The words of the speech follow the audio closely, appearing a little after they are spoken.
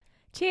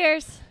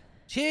Cheers.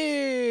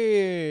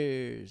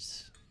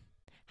 Cheers.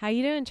 How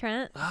you doing,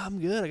 Trent? I'm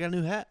good. I got a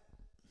new hat.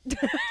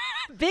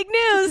 Big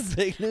news.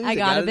 Big news. I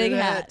got a big new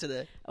hat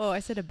today. Oh, I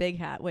said a big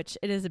hat, which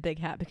it is a big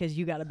hat because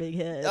you got a big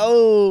head.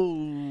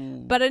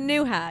 Oh. But a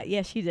new hat.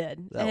 Yes, you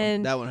did.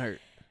 That one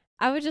hurt.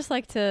 I would just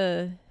like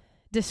to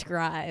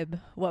describe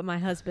what my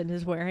husband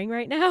is wearing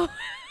right now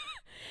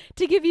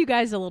to give you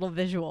guys a little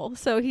visual.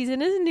 So he's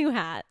in his new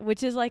hat,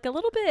 which is like a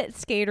little bit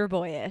skater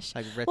boyish.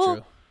 Like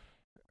retro.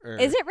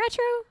 Is it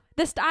retro?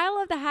 The style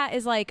of the hat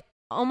is like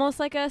almost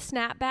like a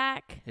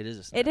snapback. It is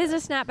a snapback. It is a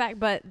snapback,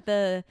 but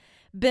the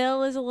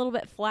bill is a little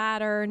bit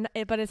flatter,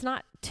 but it's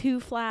not too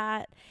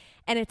flat,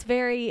 and it's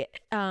very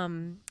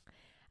hard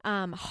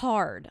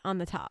on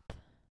the top,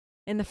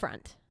 in the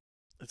front.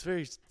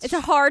 It's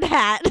a hard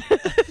hat.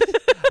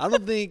 I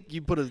don't think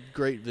you put a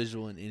great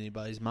visual in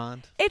anybody's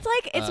mind. It's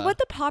like it's what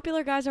the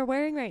popular guys are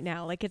wearing right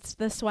now. Like it's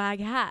the swag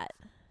hat.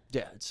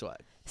 Yeah, it's swag.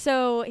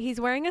 So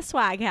he's wearing a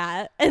swag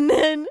hat, and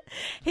then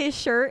his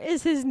shirt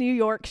is his New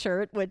York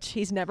shirt, which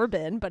he's never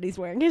been, but he's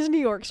wearing his New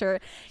York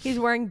shirt. He's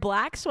wearing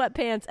black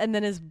sweatpants and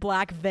then his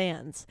black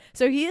Vans.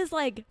 So he is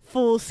like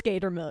full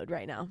skater mode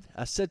right now.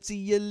 I said, see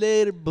you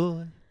later,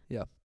 boy.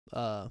 Yeah.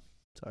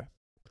 Sorry.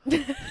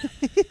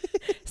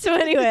 So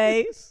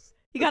anyway,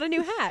 you got a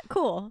new hat.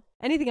 Cool.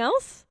 Anything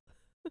else?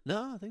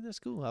 No, I think that's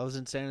cool. I was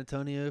in San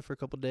Antonio for a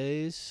couple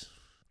days.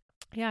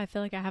 Yeah, I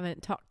feel like I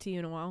haven't talked to you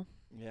in a while.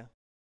 Yeah.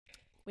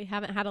 We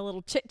haven't had a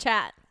little chit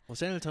chat. Well,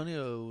 San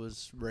Antonio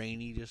was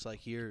rainy, just like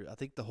here. I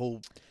think the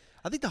whole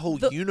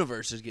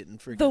universe is getting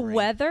freaking. The rain.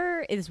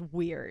 weather is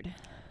weird,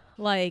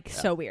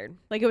 so weird.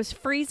 Like it was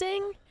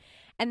freezing,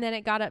 and then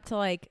it got up to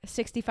like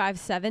 65,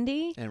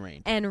 70,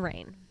 and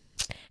rain.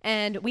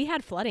 And we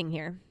had flooding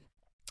here.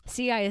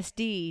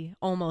 CISD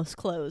almost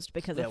closed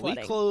because of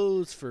flooding. We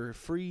closed for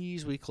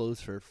freeze. We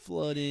closed for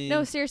flooding.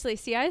 No, seriously,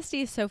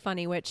 CISD is so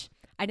funny. Which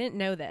I didn't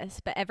know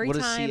this, but every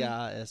time.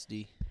 What is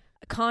CISD?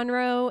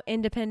 Conroe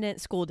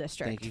Independent School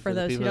District. Thank you for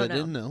those who don't know.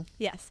 Didn't know.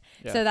 Yes.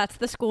 Yeah. So that's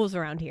the schools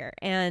around here.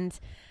 And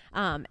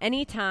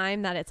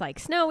anytime that it's like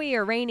snowy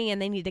or rainy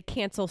and they need to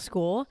cancel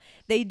school,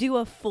 they do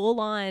a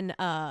full-on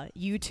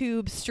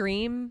YouTube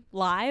stream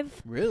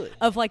live. Really?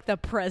 Of like the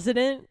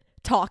president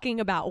talking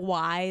about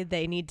why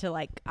they need to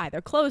like either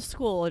close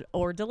school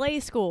or delay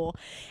school.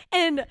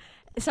 And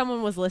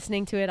someone was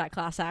listening to it at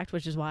Class Act,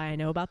 which is why I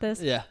know about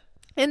this. Yeah.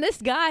 And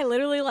this guy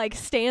literally like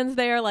stands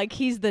there like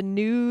he's the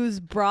news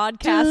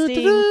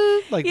broadcasting.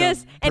 Like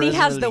yes, and he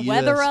has the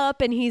weather US.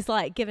 up and he's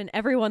like giving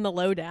everyone the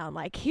lowdown.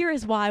 Like, here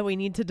is why we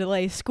need to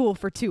delay school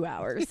for 2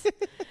 hours.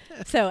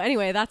 So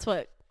anyway, that's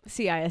what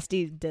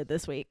CISD did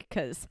this week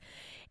because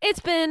it's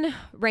been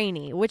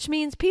rainy, which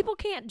means people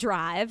can't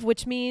drive,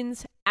 which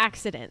means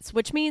accidents,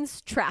 which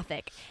means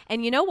traffic.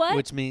 And you know what?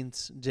 Which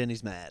means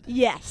Jenny's mad.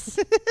 Yes.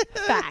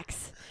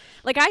 Facts.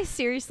 Like I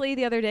seriously,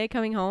 the other day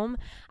coming home,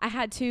 I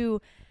had to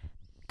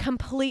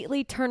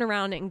completely turn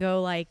around and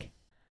go like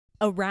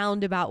a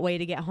roundabout way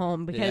to get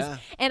home because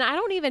and I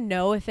don't even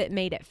know if it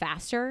made it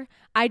faster.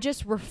 I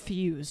just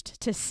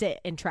refused to sit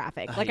in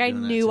traffic. Like I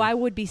knew I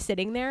would be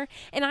sitting there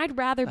and I'd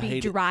rather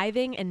be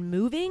driving and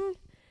moving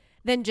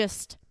than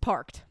just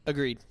parked.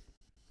 Agreed.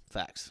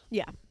 Facts.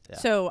 Yeah.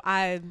 So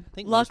I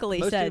think luckily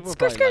most said people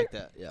skirt skirt. like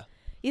that. Yeah.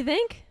 You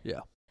think?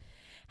 Yeah.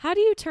 How do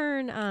you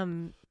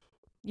turn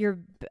your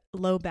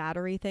low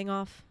battery thing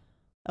off?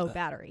 Oh,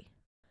 battery.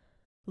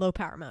 Low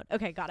power mode.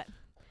 Okay, got it.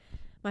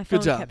 My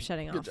phone kept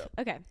shutting off.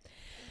 Okay.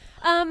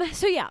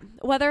 So yeah,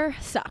 weather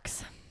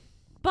sucks.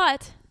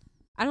 But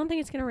I don't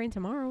think it's going to rain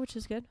tomorrow, which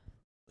is good.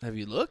 Have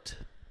you looked?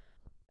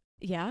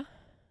 Yeah.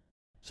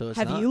 So it's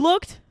Have you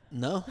looked?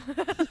 No.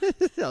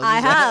 I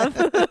have.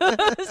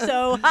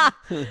 So,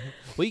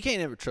 well, you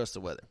can't ever trust the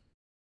weather.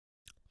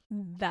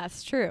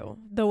 That's true.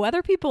 The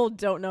weather people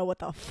don't know what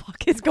the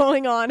fuck is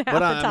going on half the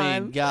time. I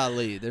mean,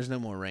 golly, there's no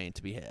more rain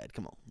to be had.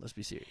 Come on, let's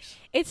be serious.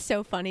 It's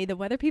so funny. The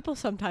weather people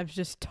sometimes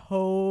just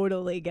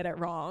totally get it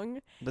wrong.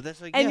 But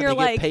that's like, and you're they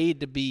like, get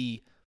paid to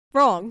be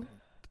wrong.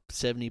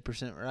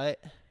 70% right.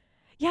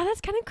 Yeah,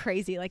 that's kind of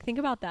crazy. Like, think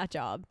about that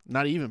job.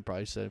 Not even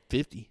probably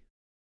 50,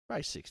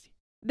 probably 60.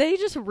 They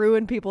just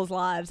ruin people's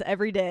lives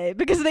every day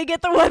because they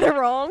get the weather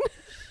wrong.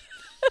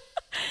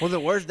 Well,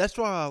 the worst. That's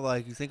why,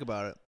 like, you think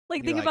about it.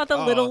 Like, think about the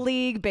Little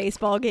League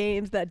baseball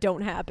games that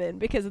don't happen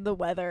because of the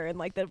weather, and,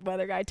 like, the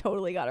weather guy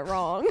totally got it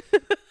wrong.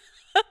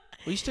 Well,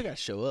 you still got to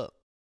show up.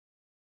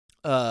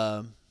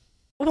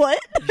 What?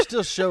 You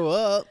still show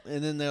up,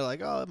 and then they're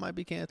like, oh, it might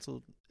be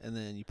canceled, and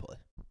then you play.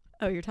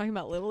 Oh, you're talking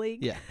about Little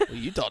League? Yeah. Well,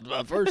 you talked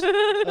about it first.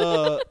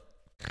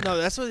 No,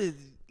 that's what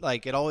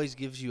it always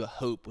gives you a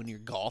hope when you're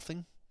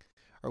golfing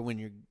or when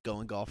you're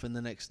going golfing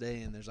the next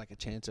day, and there's, like, a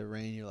chance of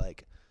rain. You're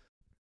like,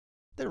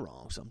 they're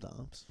wrong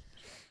sometimes.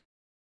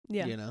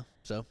 Yeah. You know,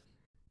 so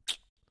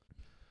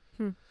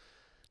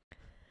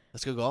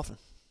let's go golfing.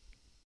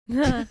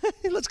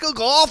 Let's go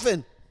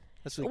golfing.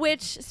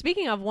 Which,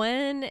 speaking of,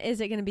 when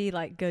is it going to be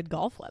like good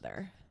golf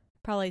weather?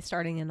 Probably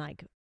starting in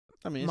like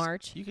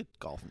March. You could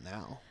golf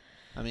now.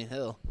 I mean,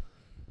 hell.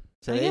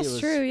 I guess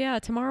true. Yeah,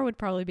 tomorrow would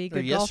probably be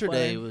good golf weather.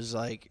 Yesterday was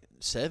like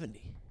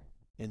 70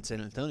 in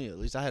San Antonio. At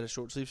least I had a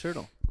short sleeve shirt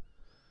on.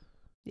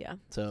 Yeah,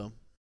 So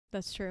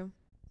that's true.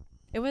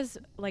 It was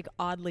like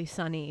oddly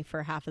sunny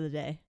for half of the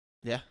day.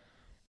 yeah.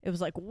 It was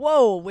like,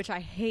 whoa, which I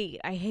hate.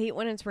 I hate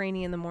when it's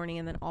rainy in the morning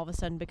and then all of a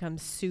sudden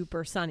becomes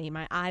super sunny.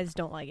 My eyes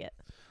don't like it.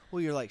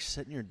 Well, you're like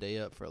setting your day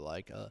up for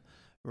like a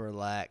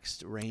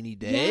relaxed rainy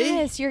day.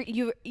 Yes,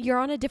 you're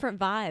on a different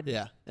vibe.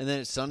 Yeah, and then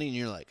it's sunny, and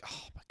you're like,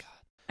 oh my god.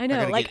 I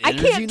know, like I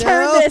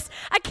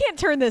I can't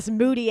turn this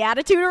moody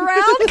attitude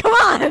around. Come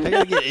on. I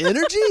gotta get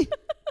energy.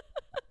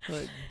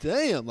 Like,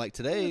 damn, like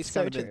today it's so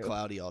kind of been true.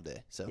 cloudy all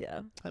day, so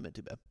Yeah. I meant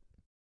too bad.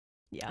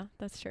 Yeah,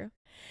 that's true.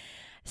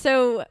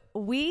 So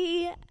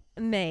we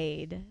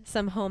made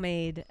some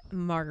homemade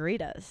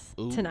margaritas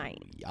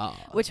tonight, Yeah.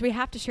 which we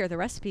have to share the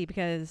recipe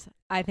because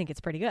I think it's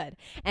pretty good.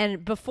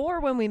 And before,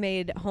 when we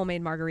made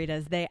homemade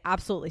margaritas, they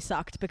absolutely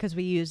sucked because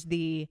we used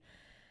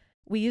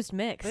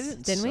mix, They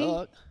didn't suck.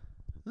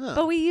 we? No.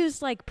 But we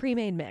used like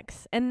pre-made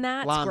mix, and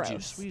that's lime gross.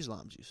 juice. We use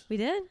lime juice. We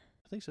did?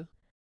 I think so.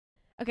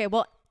 Okay,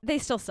 well, they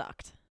still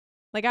sucked.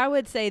 Like, I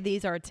would say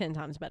these are 10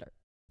 times better.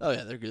 Oh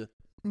yeah, they're good.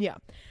 Yeah.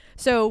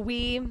 So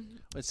we...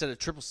 Instead of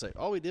triple sec,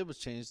 all we did was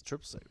change the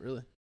triple sec,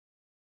 really,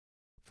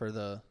 for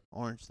the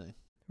orange thing.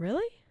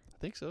 Really? I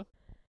think so.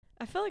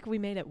 I feel like we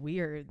made it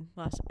weird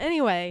last...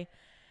 Anyway,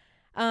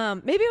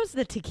 maybe it was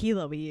the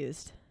tequila we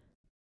used.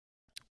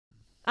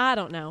 I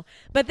don't know.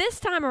 But this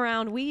time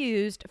around, we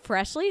used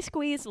freshly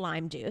squeezed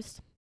lime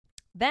juice.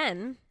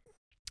 Then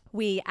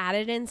we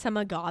added in some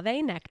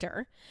agave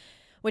nectar,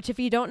 which if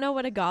you don't know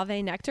what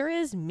agave nectar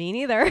is, me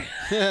neither.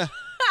 Yeah.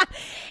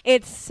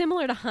 It's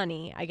similar to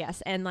honey, I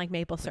guess, and like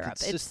maple syrup.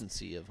 The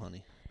consistency of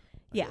honey.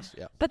 I Yeah. guess,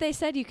 yeah. But they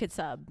said you could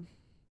sub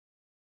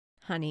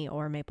honey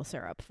or maple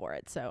syrup for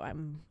it, so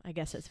I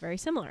guess it's very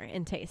similar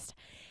in taste.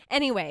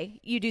 Anyway,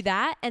 you do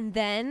that, and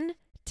then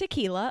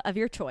tequila of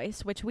your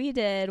choice, which we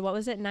did. What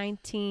was it?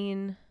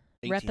 19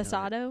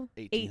 Reposado?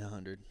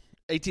 1800.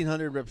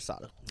 1800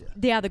 Reposado. Yeah.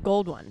 Yeah, the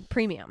gold one,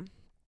 premium,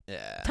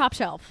 Yeah. top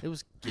shelf. It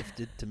was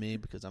gifted to me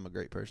because I'm a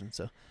great person.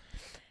 So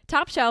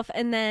Top shelf,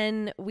 and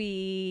then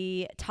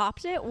we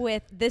topped it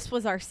with, this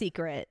was our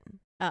secret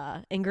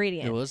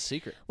ingredient. it was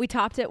secret. We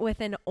topped it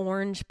with an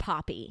orange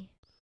poppy,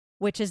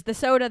 which is the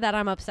soda that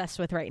I'm obsessed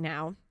with right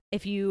now.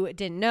 If you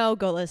didn't know,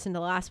 go listen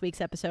to last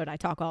week's episode. I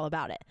talk all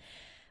about it.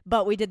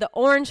 But we did the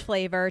orange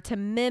flavor to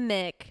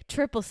mimic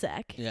triple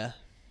sec. Yeah.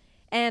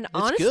 And It's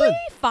honestly, good.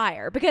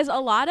 fire. Because a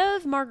lot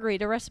of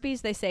margarita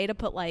recipes, they say to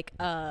put like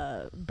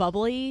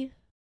bubbly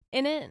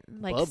in it.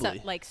 Like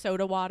Bubbly? like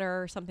soda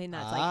water or something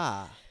that's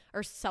like,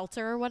 or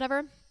seltzer or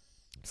whatever.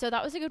 So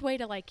that was a good way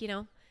to like,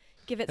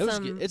 give it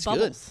some good. It's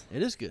bubbles. good.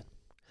 It is good.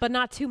 But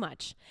not too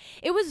much.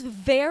 It was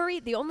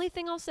the only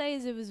thing I'll say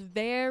is it was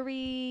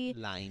very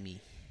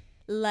Limey.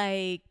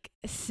 like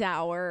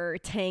sour,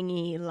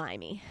 tangy,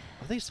 limey.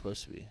 I think it's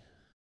supposed to be.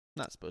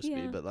 Not supposed to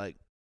Yeah. be, but like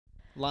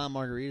lime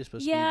margarita is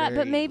supposed to be Yeah, very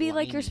but maybe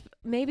limey. like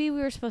maybe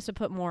we were supposed to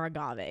put more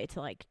agave to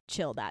like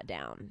chill that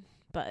down.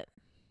 But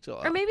Chill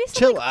or out. maybe some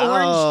Chill like out.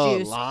 orange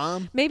juice.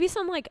 Lime. Maybe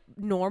some like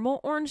normal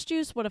orange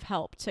juice would have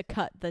helped to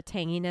cut the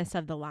tanginess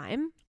of the lime.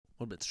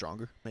 A little bit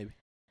stronger, maybe.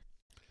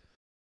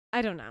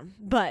 I don't know,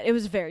 but it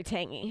was very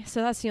tangy.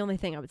 So that's the only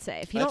thing I would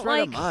say. If you That's don't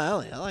right like up my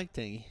alley. I like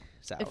tangy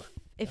sour.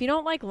 if you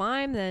don't like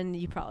lime, then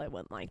you probably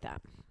wouldn't like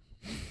that.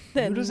 Who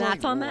Then doesn't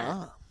that's like on that.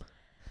 lime?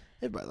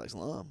 Everybody likes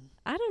lime.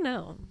 I don't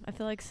know. I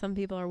feel like some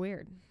people are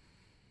weird.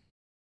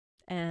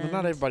 And Well,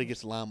 not everybody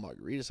gets lime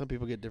margarita. Some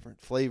people get different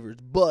flavors,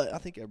 but I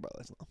think everybody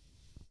likes lime.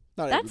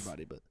 Not That's-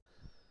 everybody, but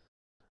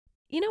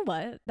You know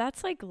what?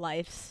 That's like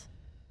life's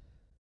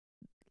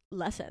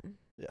lesson.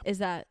 Yeah. Is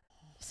that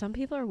some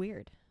people are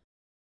weird.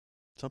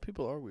 some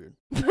people are weird.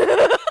 Like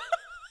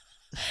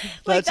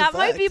That's a that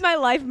might be fact. my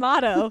life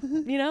motto.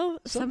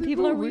 Some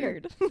people are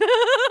weird.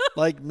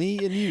 Like me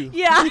and you.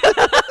 Yeah.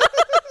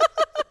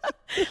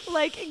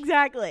 Like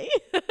exactly.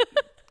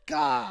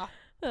 Gah.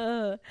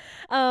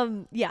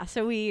 Yeah,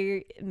 so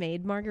we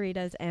made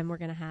margaritas and we're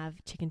gonna have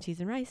chicken,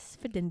 cheese, and rice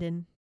for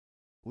din,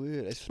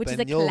 Weird. which is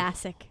a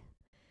classic.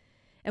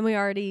 And we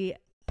already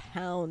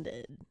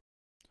pounded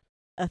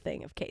a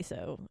thing of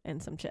queso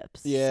and some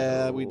chips.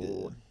 Yeah, we so-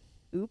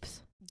 did.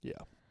 Oops. Yeah.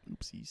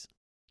 Oopsies.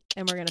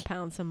 And we're gonna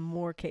pound some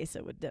more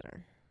queso with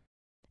dinner.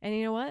 And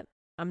you know what?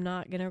 I'm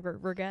not gonna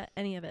regret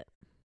any of it.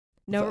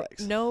 No,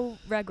 Facts. no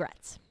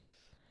regrets.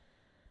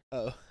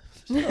 Oh.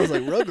 I was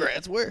like,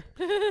 Rugrats, where?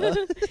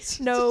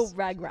 No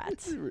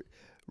regrets.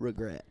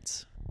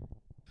 Regrets.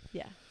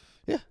 Yeah.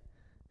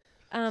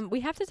 Yeah.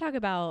 We have to talk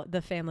about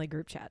the family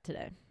group chat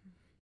today.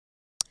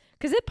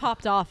 Because it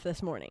popped off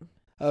this morning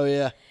Oh,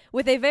 yeah.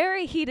 with a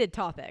very heated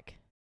topic.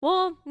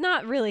 Well,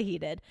 not really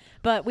heated,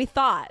 but we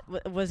thought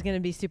was going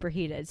to be super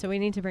heated. So we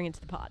need to bring it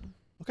to the pod.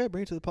 Okay,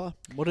 bring it to the pod.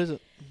 What is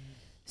it?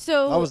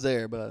 So I was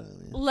there, but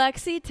yeah.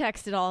 Lexi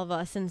texted all of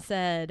us and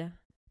said,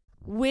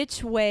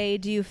 which way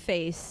do you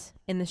face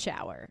in the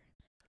shower?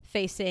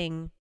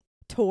 Facing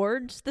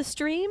towards the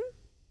stream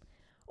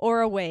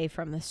or away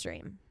from the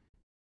stream?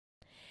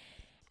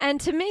 And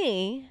to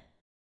me,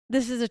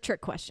 this is a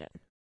trick question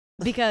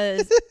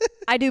because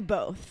I do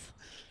both.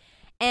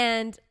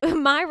 And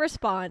my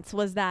response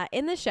was that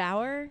in the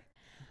shower,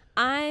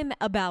 I'm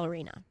a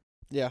ballerina.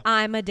 Yeah.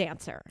 I'm a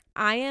dancer.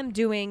 I am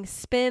doing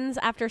spins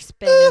after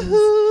spins,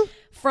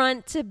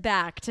 front to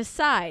back to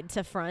side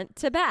to front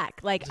to back.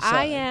 Like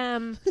I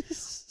am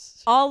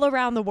all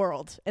around the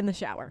world in the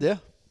shower. Yeah.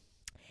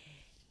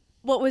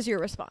 What was your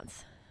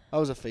response? I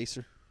was a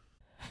facer.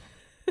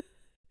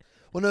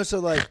 Well, no, so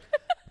like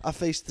I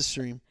faced the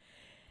stream.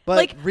 But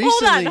like,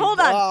 recently, hold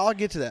on. I'll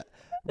get to that.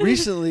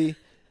 Recently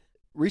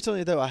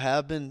though, I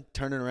have been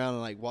turning around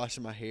and like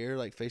washing my hair,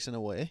 like facing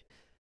away.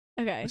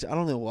 Okay. Which I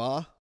don't know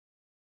why.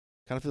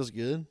 Kind of feels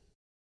good.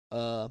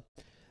 But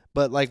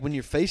like when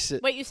you face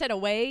it. Wait, you said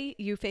away?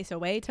 You face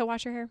away to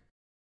wash your hair?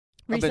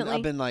 Recently?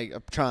 I've been like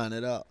trying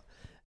it out.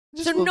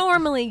 So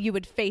normally you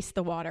would face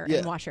the water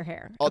and wash your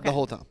hair. Okay. The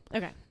whole time.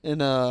 Okay.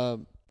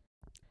 And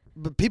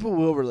but people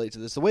will relate to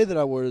this. The way that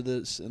I worded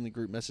this in the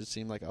group message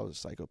seemed like I was a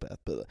psychopath,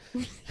 but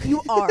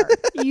you are.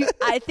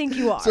 I think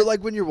you are. So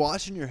like when you're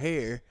washing your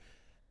hair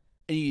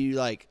and you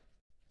like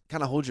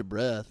kind of hold your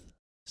breath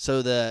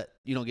so that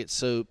you don't get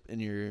soap in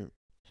your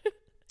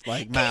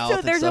like mouth.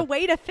 So there's a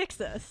way to fix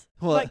this.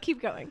 What? But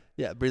keep going.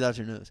 Yeah, breathe out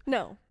your nose.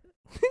 No.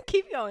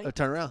 Keep going. Oh,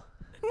 turn around.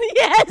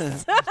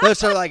 Yes. No,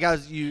 so like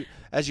as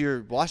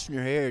you're washing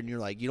your hair and you're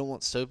like you don't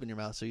want soap in your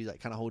mouth, so you like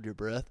kind of hold your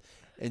breath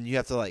and you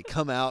have to like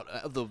come out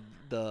of the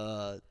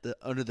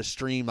under the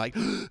stream like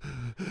and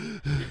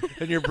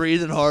you're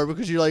breathing hard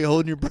because you're like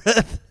holding your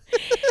breath.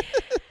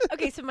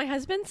 Okay, so my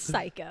husband's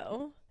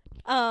psycho.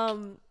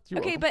 You're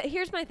welcome. But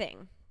here's my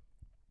thing.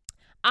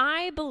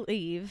 I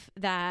believe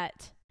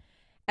that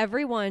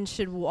everyone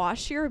should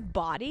wash your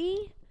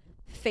body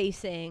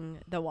facing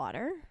the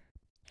water,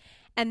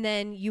 and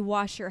then you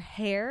wash your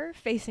hair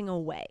facing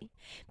away,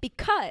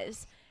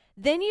 because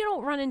then you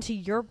don't run into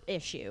your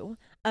issue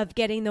of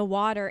getting the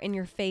water in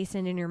your face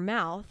and in your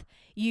mouth.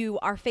 You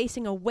are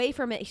facing away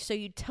from it, so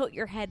you tilt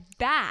your head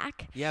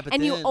back,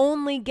 and you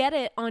only get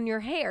it on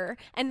your hair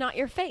and not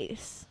your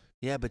face.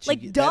 Yeah, but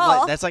like, you get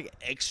duh. that's like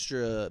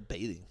extra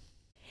bathing.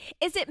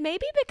 Is it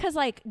maybe because,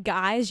 like,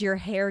 guys, your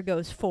hair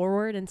goes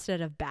forward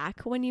instead of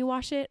back when you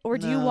wash it? Or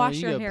do you wash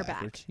your hair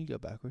back? You go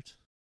backwards.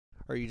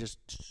 Or you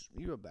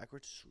go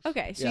backwards.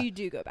 Okay, so you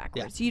do go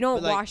backwards. Yeah. You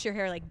don't like, wash your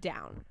hair, like,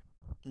 down.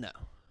 No.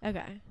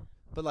 Okay.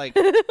 But, like,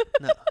 no,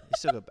 you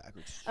still go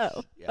backwards.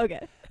 Oh, yeah.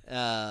 Okay.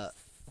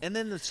 And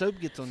then the soap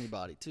gets on your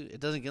body, too. It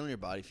doesn't get on your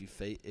body if you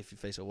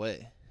face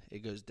away. It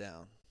goes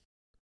down.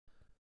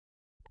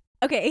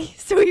 Okay,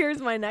 so here's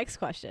my next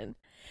question.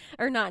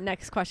 Or not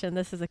next question,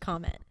 this is a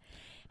comment.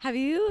 Have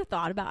you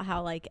thought about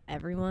how, like,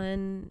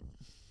 everyone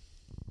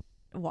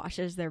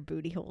washes their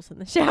booty holes in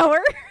the shower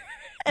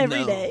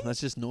every day?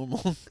 That's just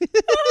normal.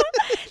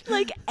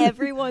 Like,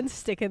 everyone's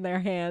sticking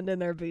their hand in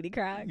their booty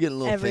crack. Get a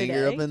little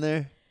finger up in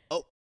there.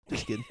 Oh,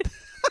 just kidding.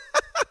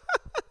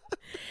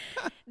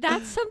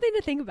 That's something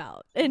to think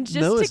about and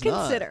just to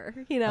consider.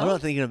 Not. You know, I'm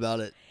not thinking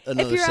about it.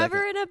 If you're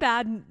ever in a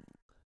bad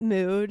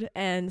mood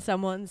and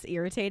someone's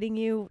irritating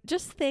you,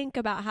 just think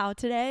about how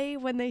today,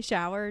 when they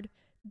showered,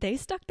 they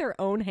stuck their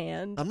own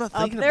hand up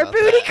their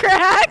booty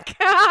crack.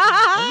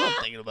 I'm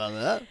not thinking about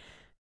that.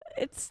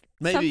 It's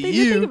maybe something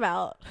you to think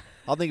about.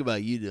 I'll think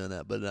about you doing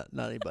that, but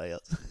not anybody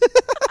else.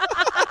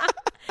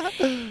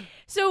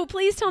 So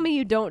please tell me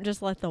you don't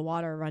just let the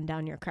water run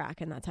down your crack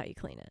and that's how you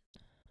clean it.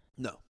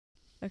 No.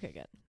 Okay,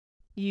 good.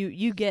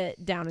 You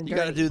get down and dirty.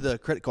 You got to do the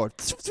credit card.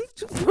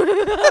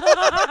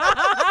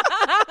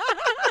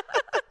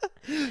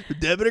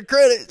 Debit or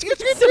credit.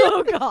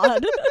 Oh,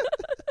 God.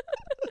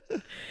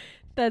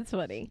 That's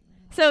funny.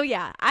 So,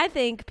 yeah, I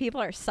think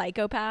people are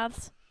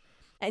psychopaths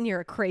and you're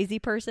a crazy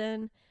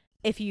person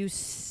if you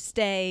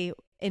stay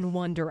in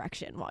one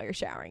direction while you're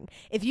showering.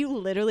 If you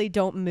literally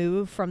don't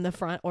move from the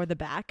front or the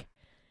back,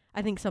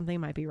 I think something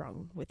might be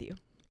wrong with you.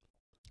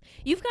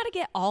 You've got to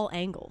get all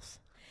angles.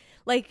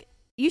 Like,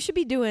 you should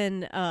be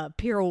doing a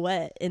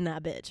pirouette in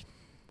that bitch.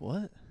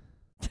 What?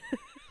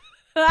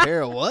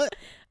 Pirouette?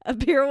 A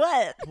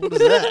pirouette. What is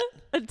that?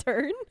 A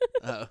turn.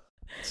 Oh.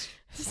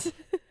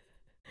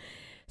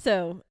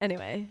 So,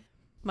 anyway,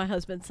 my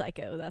husband's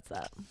psycho. That's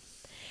that.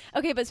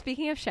 Okay, but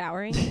speaking of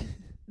showering,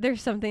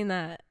 there's something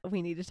that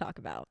we need to talk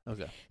about.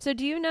 Okay. So,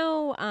 do you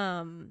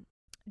know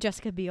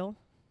Jessica Biel?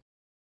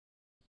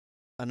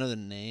 I know the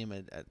name.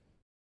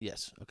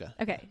 Yes. Okay.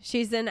 Okay.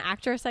 She's an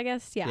actress, I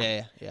guess.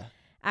 Yeah. Yeah.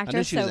 Actress. I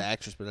knew she was an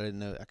actress, but I didn't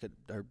know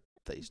her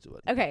face to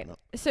it. Okay.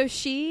 So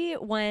she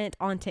went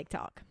on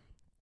TikTok.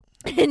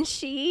 And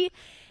she's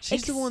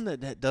the one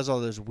that does all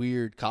those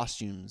weird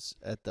costumes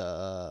at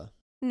the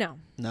No.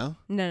 No?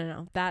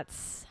 No.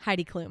 That's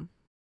Heidi Klum.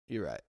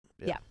 You're right.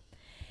 Yeah.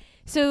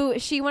 So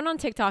she went on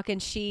TikTok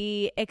and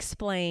she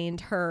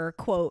explained her,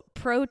 quote,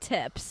 pro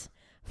tips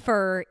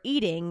for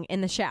eating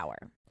in the shower.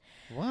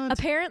 What?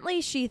 Apparently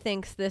she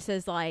thinks this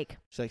is like...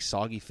 It's like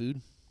soggy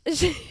food?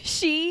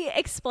 She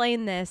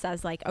explained this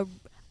as like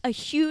a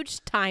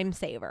huge time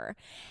saver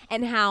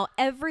and how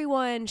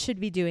everyone should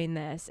be doing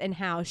this and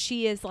how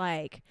she is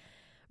like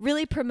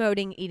really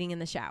promoting eating in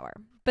the shower.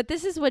 But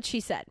this is what she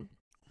said.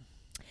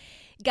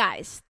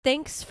 Guys,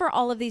 thanks for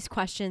all of these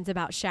questions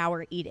about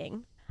shower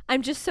eating.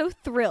 I'm just so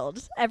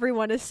thrilled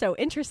everyone is so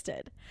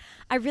interested.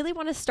 I really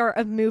want to start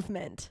a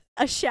movement,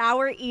 a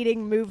shower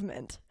eating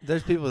movement.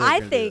 There's people that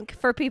I think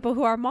for people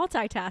who are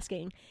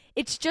multitasking,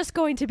 it's just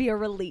going to be a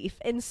relief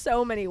in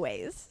so many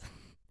ways.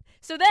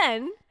 So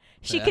then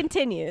she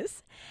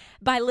continues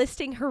by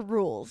listing her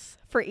rules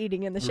for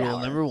eating in the shower. Rule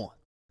number 1.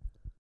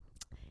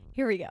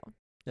 Here we go.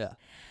 Yeah.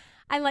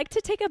 I like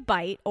to take a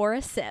bite or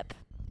a sip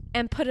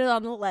and put it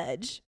on the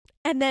ledge.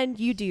 And then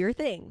you do your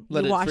thing.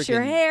 You wash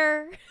your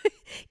hair,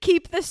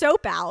 keep the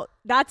soap out.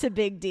 That's a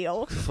big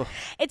deal.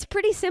 It's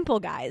pretty simple,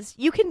 guys.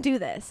 You can do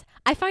this.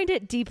 I find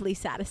it deeply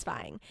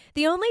satisfying.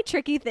 The only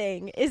tricky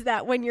thing is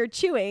that when you're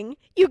chewing,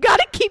 you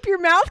got to keep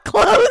your mouth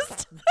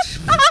closed.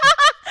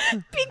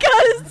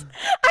 Because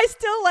I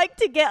still like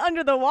to get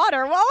under the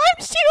water while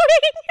I'm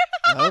chewing.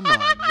 Oh my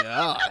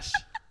gosh.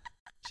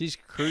 She's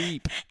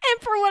creep.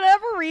 And for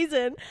whatever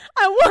reason,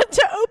 I want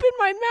to open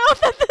my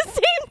mouth at the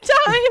same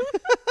time.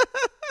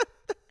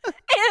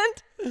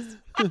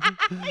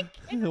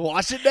 And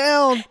wash it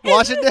down.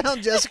 Wash it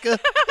down, Jessica.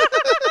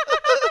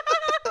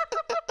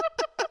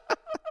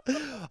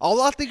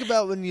 All I think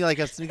about when you I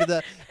think of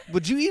that,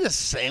 would you eat a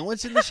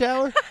sandwich in the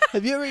shower?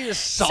 Have you ever eaten a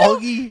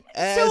soggy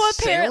ass sandwich?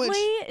 So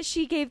apparently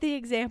she gave the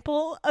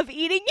example of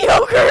eating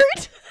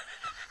yogurt.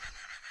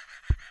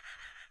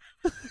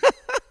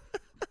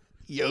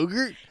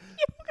 Yogurt?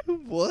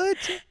 What?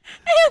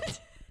 And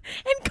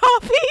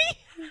coffee.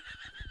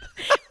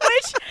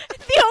 Which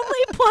the only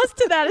plus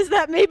to that is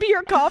that maybe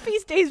your coffee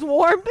stays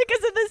warm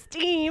because of the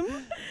steam.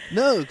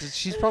 No, because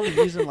she's probably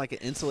using an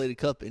insulated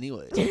cup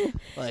anyways. It's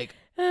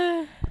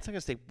not gonna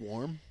stay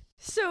warm.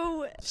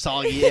 So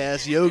soggy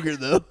ass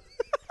yogurt though.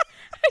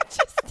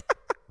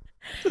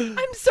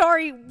 I'm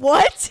sorry,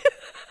 what?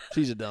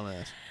 She's a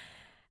dumbass.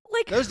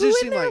 Who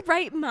in their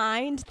right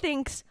mind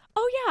thinks,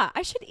 oh yeah,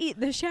 I should eat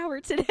in the shower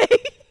today?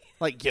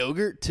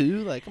 Yogurt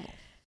too? Come on.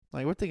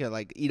 We're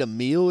thinking eat a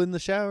meal in the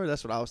shower?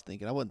 That's what I was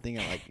thinking. I wasn't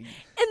thinking And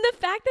the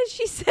fact that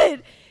she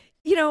said,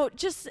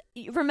 just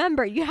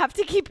remember, you have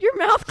to keep your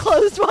mouth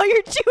closed while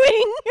you're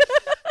chewing.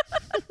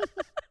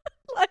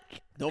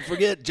 Don't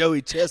forget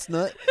Joey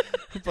Chestnut.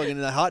 Fucking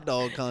in a hot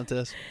dog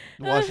contest.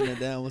 Washing it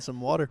down with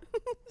some water.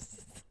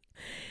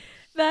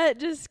 That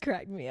just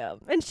cracked me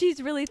up. And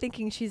she's really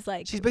thinking she's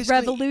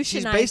revolutionizing.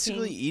 She's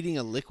basically eating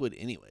a liquid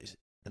anyways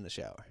in the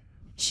shower.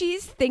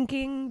 She's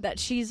thinking that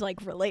she's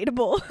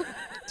relatable.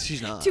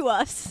 She's not. To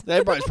us.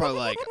 Everybody's probably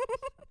like.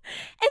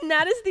 And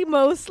that is the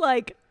most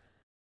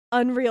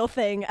unreal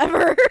thing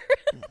ever.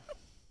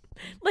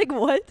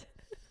 What?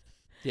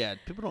 Yeah,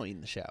 people don't eat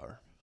in the shower.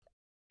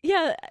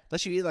 Yeah.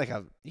 Unless you eat the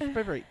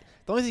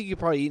only thing you could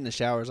probably eat in the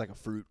shower is a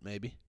fruit,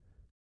 maybe.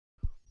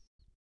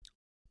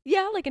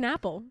 Yeah, like an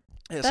apple.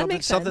 Yeah, that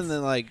makes something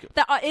sense.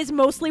 that that is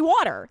mostly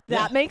water.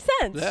 That makes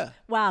sense. Yeah.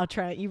 Wow,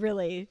 Trent, you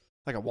really.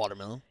 Like a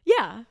watermelon.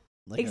 Yeah.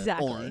 Like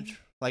exactly. An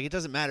orange. It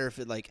doesn't matter if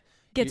it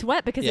gets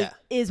wet because it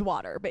is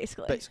water,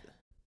 basically. Basically.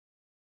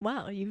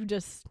 Wow, you've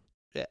just.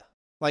 Yeah.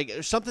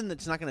 There's something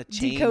that's not going to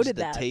change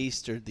the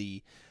taste or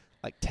the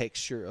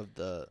texture of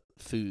the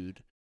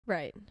food.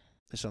 Right.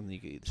 It's something you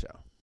could eat in the shower.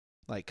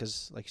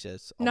 Because, like you said,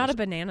 it's not a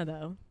banana,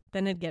 though.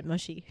 Then it'd get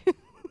mushy.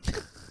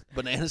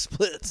 Banana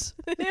splits.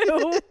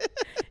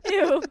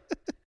 Ew.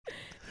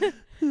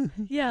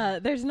 Yeah,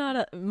 there's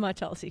not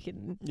much else you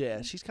can.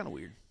 Yeah, she's kind of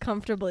weird.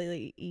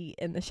 Comfortably eat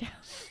in the shower.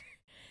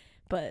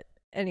 But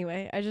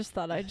anyway, I just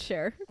thought I'd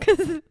share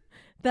because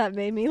that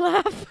made me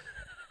laugh.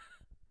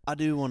 I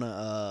do want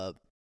to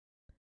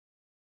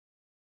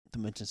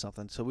mention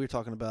something. So we've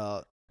talked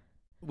about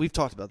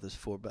this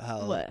before, but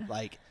how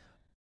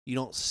you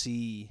don't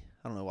see.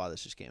 I don't know why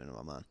this just came into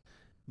my mind,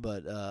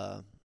 but I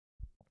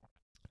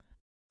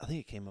think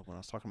it came up when I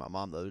was talking to my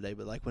mom the other day.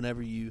 But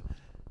whenever you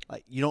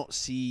don't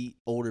see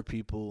older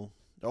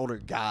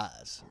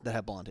guys that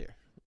have blonde hair.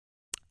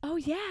 Oh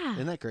yeah,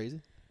 isn't that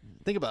crazy?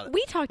 Think about it.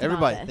 We talked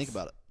Everybody, about this. think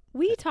about it.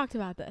 We talked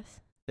about this.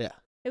 Yeah.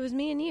 It was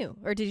me and you,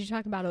 or did you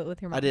talk about it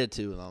with your mom? I did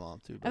too with my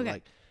mom too. But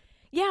okay.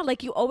 Yeah,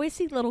 you always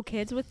see little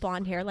kids with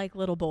blonde hair,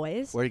 little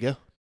boys. Where'd he go?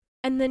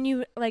 And then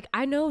you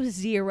I know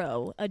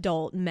 0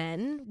 adult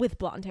men with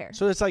blonde hair.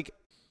 So it's what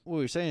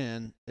we're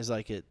saying is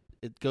it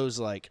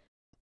goes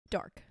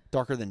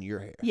darker than your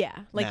hair.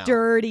 Yeah,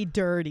 dirty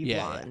yeah,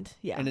 blonde.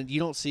 Yeah. And then you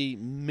don't see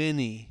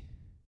many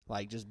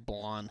just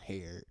blonde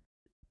hair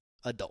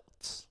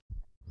adults.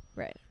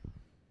 Right.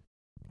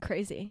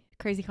 Crazy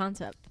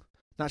concept.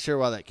 Not sure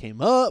why that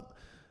came up,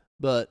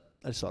 but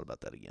I just thought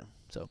about that again.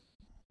 So.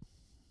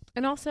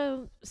 And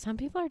also, some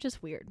people are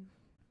just weird.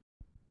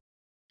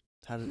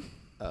 Blonde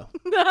hair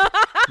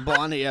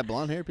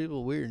people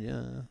are weird,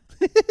 yeah.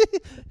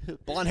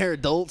 Blonde hair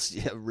adults,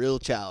 yeah, real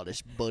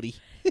childish, buddy.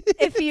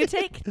 If you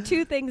take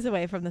 2 things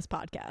away from this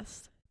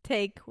podcast,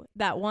 take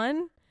that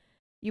one,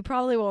 you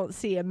probably won't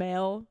see a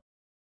male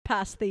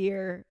past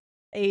the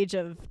age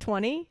of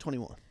 20.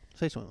 21.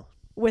 Say 21.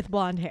 With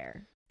blonde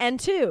hair. And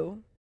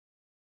 2,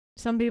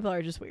 some people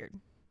are just weird.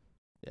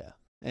 Yeah.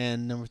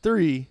 And number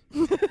 3,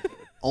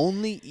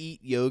 only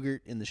eat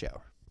yogurt in the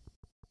shower.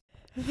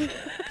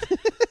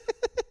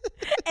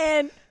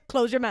 And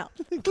Close your mouth.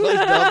 Don't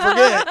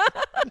forget.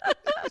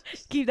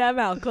 Keep that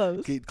mouth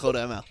closed. Close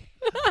that mouth.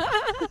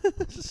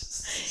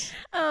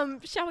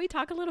 Shall we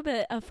talk a little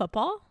bit of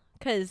football?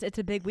 Because it's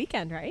a big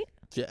weekend, right?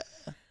 Yeah.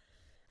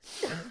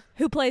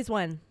 Who plays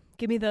when?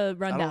 Give me the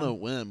rundown. I don't know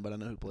when, but I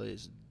know who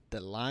plays.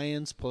 The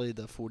Lions play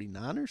the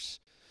 49ers,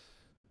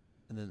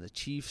 and then the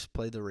Chiefs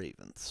play the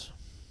Ravens.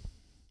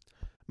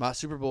 My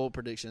Super Bowl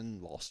prediction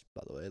lost,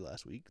 by the way,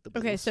 last week.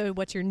 Okay, so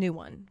what's your new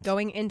one?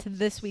 Going into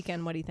this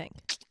weekend, what do you think?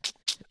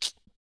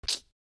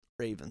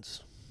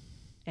 Ravens.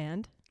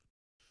 And?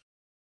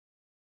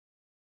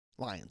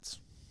 Lions.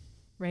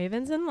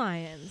 Ravens and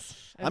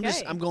Lions.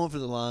 Okay. I'm going for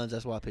the Lions.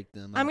 That's why I picked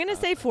them. I'm going to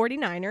say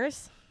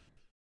 49ers.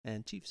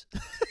 And Chiefs.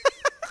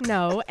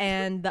 No,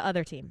 and the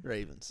other team.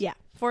 Ravens. Yeah,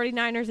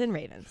 49ers and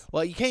Ravens.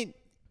 Well, you can't.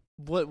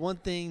 One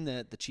thing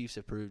that the Chiefs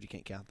have proved, you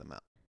can't count them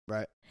out,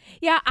 right?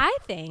 Yeah, I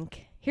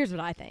think. Here's what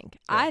I think.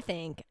 Yeah. I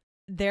think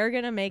they're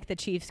going to make the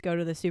Chiefs go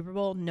to the Super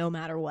Bowl no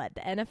matter what.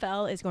 The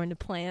NFL is going to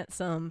plant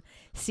some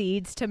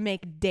seeds to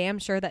make damn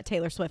sure that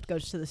Taylor Swift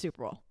goes to the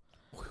Super Bowl.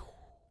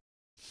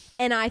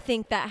 And I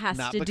think that has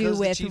to do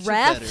with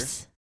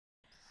refs.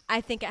 I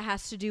think it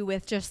has to do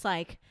with just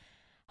like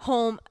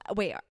home.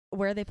 Wait,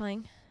 where are they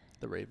playing?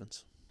 The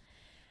Ravens.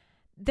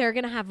 They're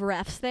going to have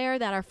refs there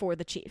that are for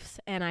the Chiefs.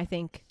 And I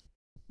think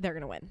they're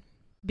going to win.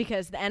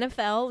 Because the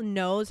NFL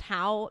knows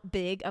how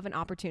big of an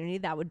opportunity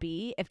that would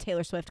be if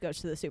Taylor Swift goes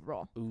to the Super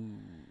Bowl. Ooh.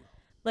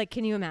 Like,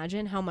 can you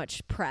imagine how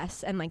much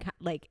press and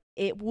like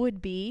it would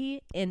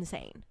be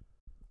insane.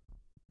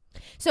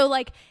 So,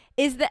 like,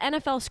 is the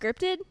NFL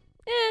scripted?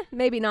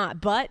 Maybe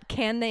not. But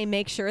can they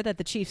make sure that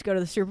the Chiefs go to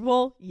the Super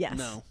Bowl? Yes.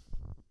 No.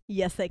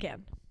 Yes, they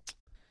can.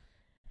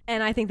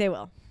 And I think they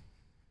will.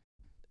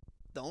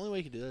 The only way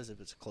you could do that is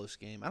if it's a close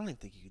game. I don't even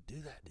think you could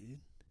do that, dude.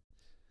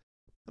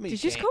 I mean,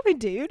 Did you just call me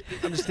dude?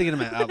 I'm just thinking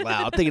out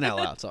loud. I'm thinking out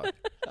loud. Sorry.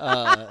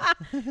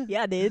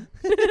 Yeah, dude.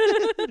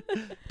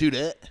 Do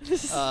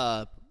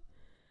that.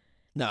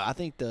 No, I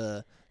think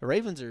the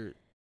Ravens are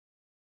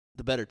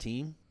the better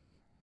team.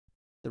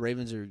 The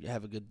Ravens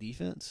have a good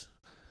defense.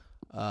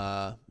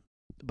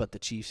 But the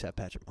Chiefs have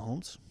Patrick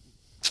Mahomes.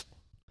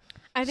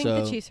 I think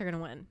the Chiefs are going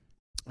to win.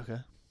 Okay.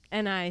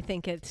 And I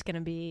think it's going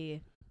to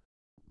be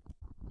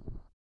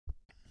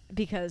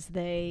because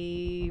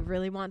they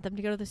really want them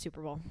to go to the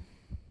Super Bowl.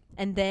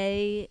 And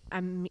I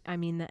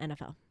mean the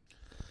NFL.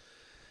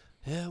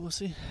 Yeah, we'll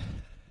see.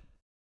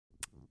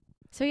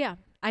 So, yeah,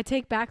 I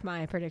take back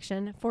my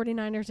prediction,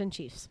 49ers and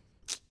Chiefs.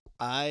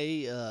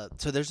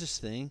 So there's this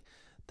thing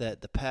that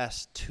the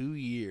past 2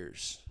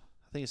 years,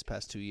 I think it's the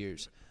past 2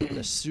 years,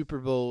 the Super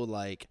Bowl,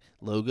 like,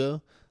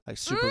 logo, like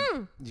Super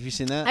have you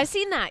seen that? I've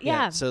seen that,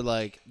 yeah. So,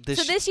 like,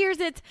 this year's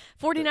it's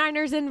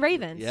 49ers and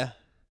Ravens. Yeah.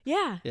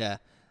 Yeah. Yeah.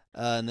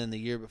 And then the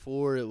year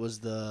before it was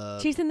the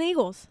Chiefs and the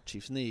Eagles.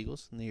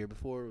 And the year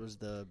before it was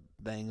the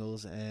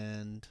Bengals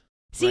and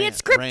See,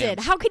 it's scripted.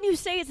 Rams. How can you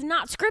say it's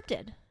not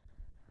scripted?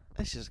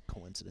 That's just a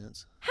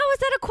coincidence. How is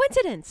that a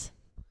coincidence?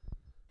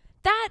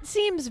 That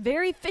seems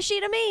very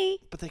fishy to me.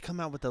 But they come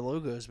out with the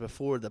logos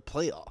before the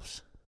playoffs.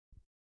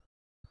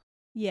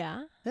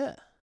 Yeah. Yeah.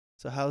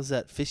 So how is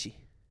that fishy?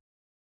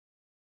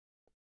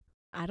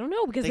 I don't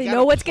know, because they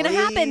know what's going to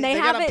happen. They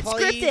have it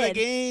play scripted. The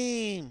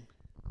game.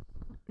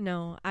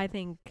 No, I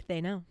think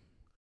they know.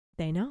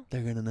 They know.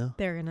 They're going to know.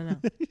 They're going to know.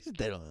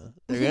 They don't know.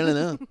 They're going to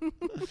know.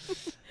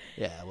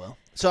 Yeah, well.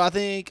 So I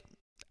think,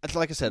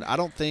 like I said, I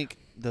don't think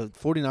the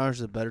 49ers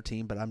are the better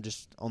team, but I'm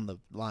just on the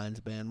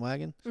Lions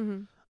bandwagon.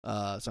 Mm-hmm.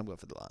 So I'm going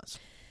for the Lions.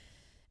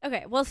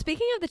 Okay, well,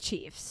 speaking of the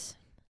Chiefs,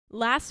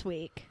 last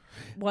week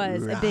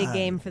was a big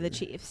game for the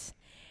Chiefs.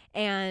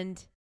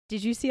 And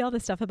did you see all the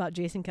stuff about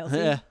Jason Kelce?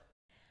 Yeah.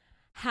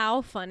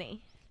 How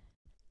funny.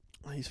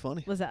 He's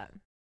funny. Was that?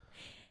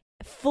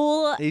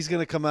 He's going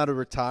to come out of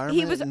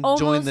retirement and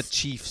join the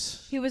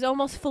Chiefs. He was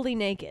almost fully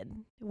naked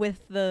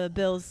with the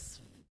Bills.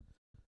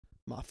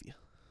 Mafia.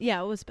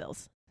 Yeah, it was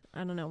Bills.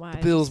 I don't know why.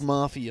 The Bills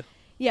Mafia.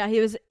 Yeah,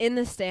 he was in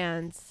the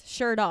stands,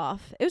 shirt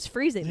off. It was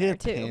freezing there,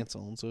 too. He had pants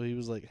on, so he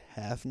was like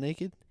half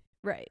naked.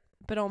 Right,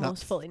 but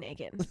almost fully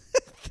naked.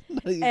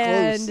 Not even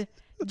and close.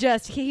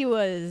 just he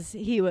was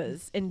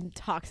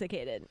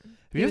intoxicated.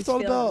 Have you ever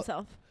thought about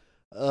himself.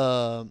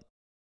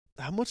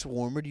 How much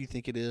warmer do you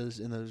think it is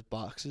in those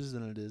boxes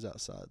than it is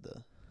outside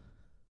though?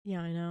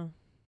 Yeah, I know.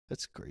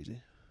 That's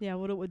crazy. Yeah,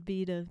 what it would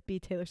be to be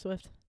Taylor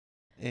Swift.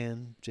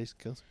 And Jason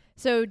Kelce.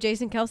 So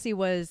Jason Kelce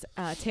was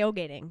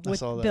tailgating with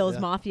Bills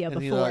Mafia and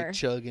before. He like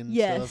chugging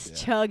yes, stuff.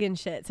 Yeah. chugging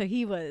shit. So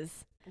he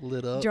was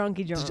lit up.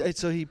 Drunk.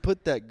 So he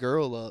put that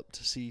girl up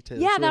to see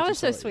Taylor Yeah, Swift. that was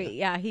so sweet.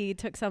 Yeah, he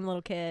took some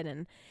little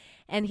kid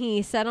and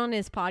he said on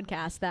his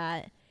podcast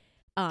that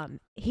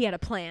he had a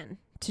plan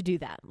to do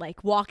that.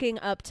 Like walking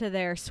up to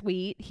their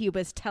suite, he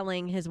was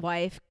telling his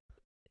wife,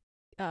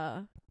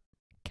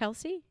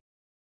 Kelsey?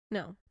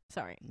 No,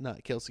 sorry.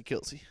 Not Kelsey.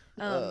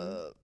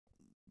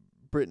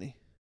 Brittany.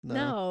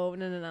 No.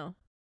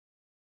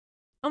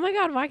 Oh my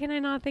God, why can I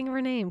not think of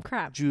her name?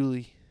 Crap.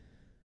 Julie.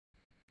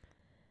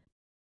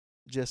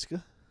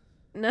 Jessica.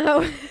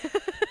 No.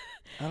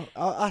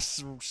 I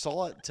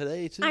saw it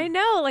today too. I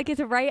know, like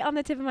it's right on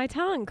the tip of my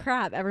tongue.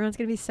 Crap, everyone's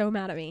gonna be so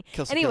mad at me.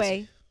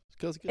 Anyway,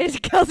 it's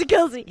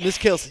Kelsey. Miss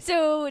Kelsey.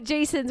 So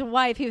Jason's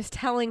wife, he was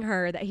telling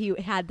her that he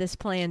had this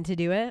plan to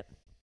do it,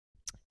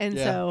 and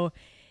so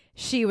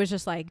she was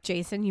just like,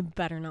 "Jason, you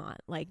better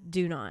not. Like,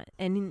 do not."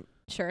 And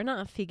sure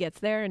enough, he gets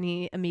there and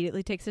he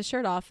immediately takes his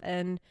shirt off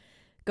and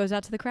goes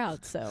out to the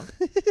crowd. So,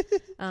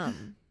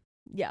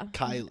 yeah.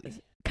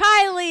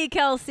 Kylie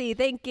Kelsey,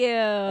 thank you.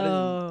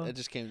 It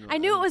just came to I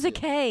knew it was a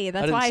K.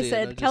 That's why I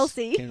said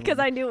Kelsey, because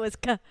I knew it was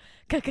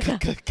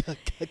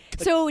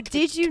So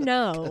did you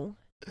know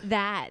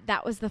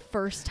that was the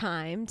first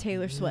time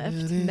Taylor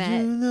Swift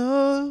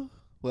met?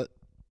 What?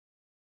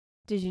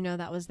 Did you know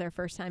that was their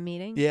first time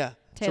meeting? Yeah.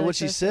 Taylor so what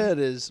Swift she said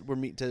is, we're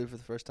meeting Taylor for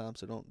the first time,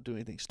 so don't do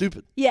anything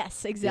stupid.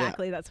 Yes,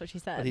 exactly. Yeah. That's what she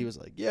said. But he was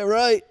like, yeah,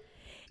 right.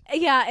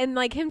 Yeah, and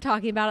like him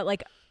talking about it,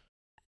 like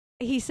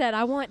he said,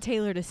 I want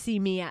Taylor to see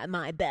me at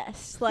my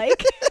best.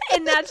 Like,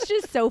 and that's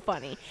just so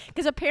funny.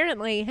 Because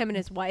apparently him and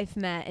his wife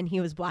met and he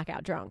was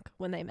blackout drunk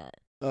when they met.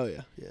 Oh,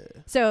 yeah.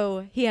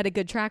 So he had a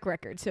good track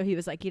record. So he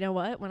was like, you know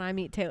what? When I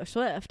meet Taylor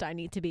Swift, I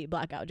need to be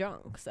blackout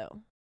drunk.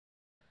 So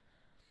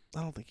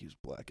I don't think he was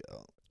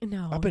blackout.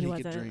 No, I bet he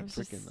could drink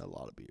freaking a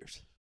lot of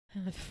beers.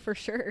 For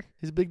sure.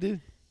 He's a big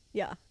dude.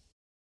 Yeah.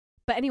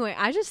 But anyway,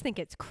 I just think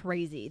it's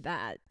crazy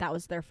that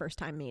was their first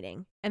time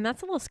meeting. And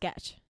that's a little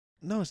sketch.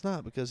 No, it's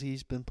not, because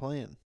he's been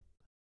playing.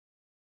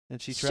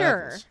 And she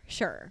travels.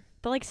 Sure.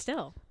 But like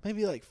still.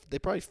 Maybe like they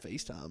probably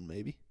FaceTime,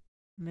 maybe.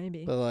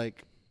 But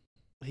like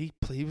he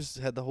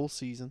had the whole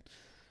season.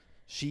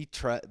 She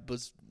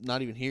was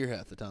not even here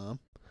half the time.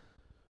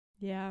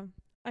 Yeah,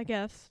 I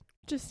guess.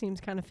 Just seems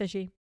kind of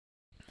fishy.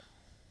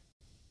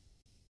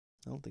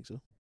 I don't think so.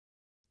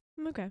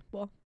 Okay,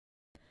 well,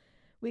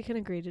 we can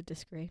agree to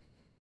disagree.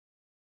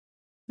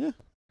 Yeah,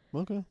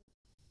 okay.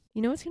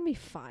 You know what's going to be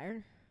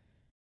fire?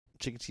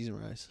 Chicken, cheese,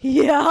 and rice.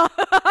 Yeah.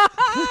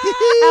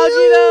 How'd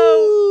you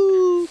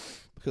know?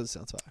 Because it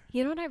sounds fire.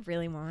 You know what I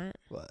really want?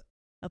 What?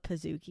 A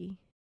Pizookie.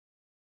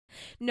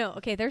 No,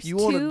 okay, there's You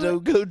want to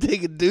go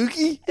take a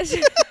dookie?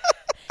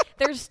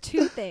 There's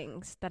two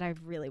things that I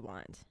really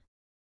want.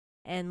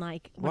 And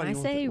like, when I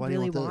say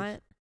really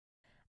want,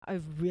 I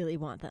really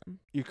want them.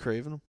 You're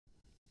craving them?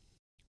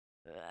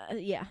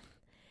 Yeah.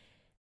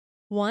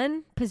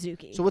 One,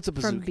 Pizookie. So what's a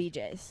Pizookie? From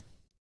BJ's.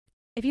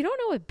 If you don't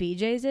know what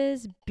BJ's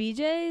is,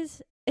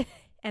 BJ's,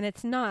 and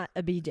it's not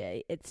a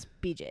BJ, it's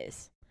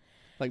BJ's.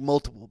 Like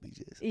multiple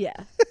BJ's. Yeah.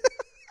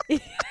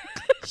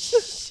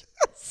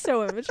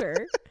 So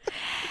immature.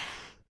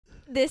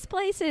 This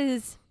place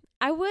is,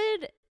 I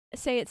would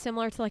say it's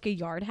similar to like a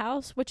Yard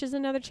House, which is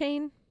another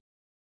chain.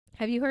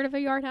 Have you heard of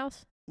a Yard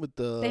House?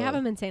 They have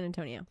them in San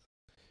Antonio.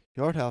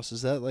 Yard House,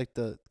 is that like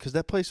because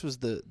that place was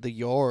the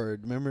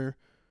yard, remember?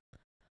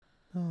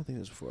 Oh, I think it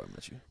was before I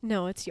met you.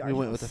 No, it's Yard House. We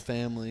went with a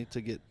family to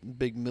get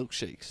big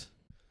milkshakes.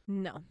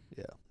 No.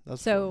 Yeah,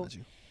 that's before I met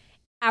you.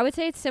 I would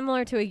say it's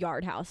similar to a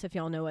Yard House, if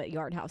y'all know what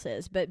Yard House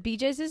is. But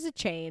BJ's is a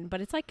chain,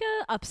 but it's like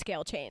a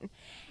upscale chain.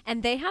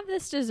 And they have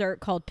this dessert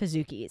called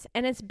Pizookies.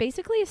 And it's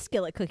basically a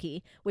skillet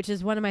cookie, which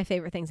is one of my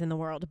favorite things in the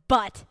world.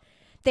 But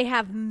they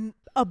have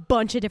a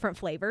bunch of different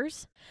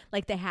flavors.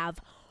 Like they have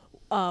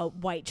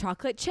white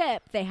chocolate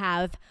chip. They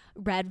have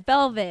red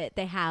velvet.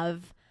 They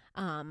have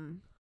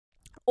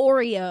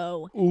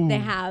Oreo. Ooh. They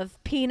have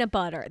peanut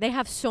butter. They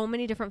have so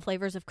many different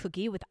flavors of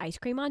cookie with ice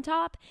cream on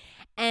top.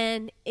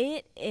 And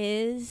it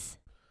is...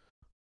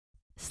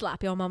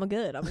 slap your mama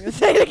good. I'm going to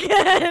say it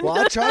again. Well,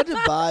 I tried to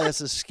buy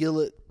us a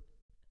skillet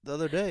the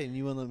other day, and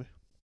you wouldn't let me.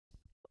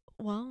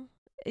 Well,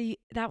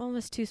 that one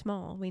was too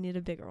small. We need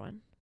a bigger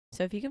one.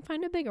 So if you can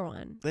find a bigger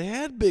one. They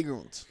had bigger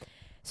ones.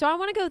 So I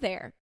want to go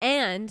there.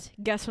 And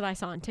guess what I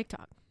saw on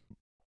TikTok?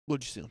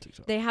 What'd you see on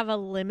TikTok? They have a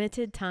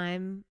limited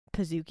time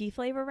Pizookie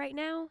flavor right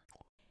now,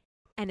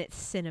 and it's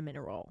cinnamon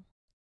roll.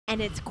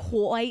 And it's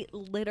quite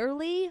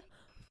literally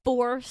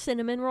 4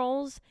 cinnamon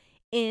rolls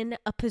in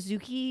a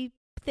Pizookie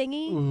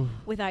thingy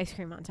with ice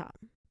cream on top,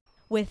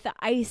 with the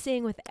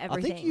icing, with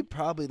everything. I think you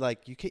probably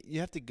you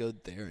have to go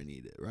there and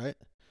eat it, right?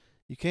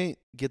 You can't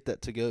get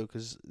that to go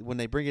because when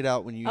they bring it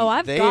out when you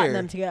I've gotten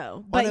them to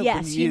go, but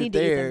yes, you need to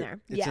eat them there.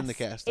 It's in the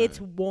cast iron. It's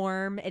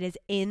warm. It is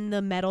in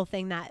the metal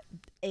thing that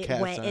it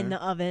went in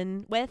the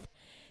oven with.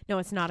 No,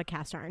 it's not a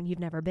cast iron. You've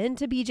never been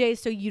to BJ's,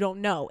 so you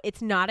don't know.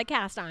 It's not a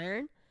cast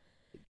iron.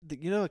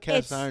 You know, a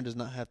cast iron does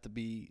not have to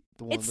be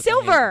the one. It's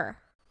silver.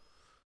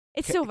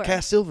 It's silver.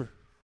 Cast silver.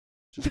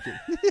 Just kidding.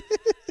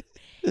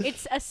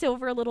 It's a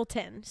silver little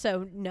tin.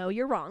 So no,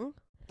 you're wrong.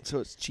 So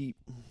it's cheap.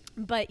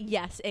 But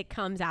yes, it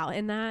comes out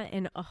in that,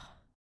 and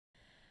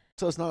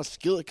So it's not a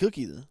skillet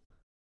cookie then.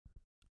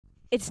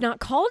 It's not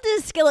called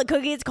a skillet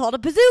cookie. It's called a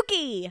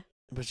Pizookie.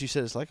 But you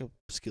said it's like a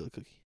skillet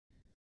cookie.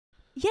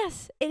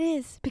 Yes, it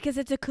is, because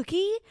it's a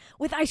cookie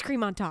with ice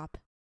cream on top.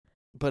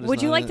 But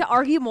would you like to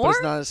argue more? But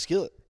it's not a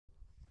skillet.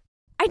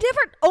 Oh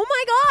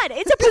my God,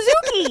 it's a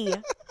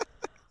Pizookie.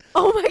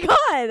 Oh my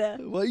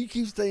God. Why you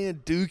keep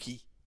saying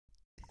dookie?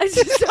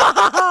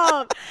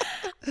 Stop.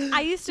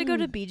 I used to go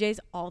to BJ's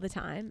all the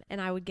time,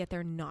 and I would get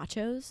their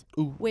nachos,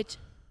 which,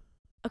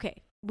 okay,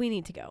 we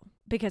need to go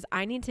because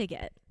I'm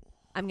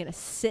going to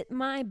sit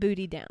my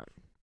booty down.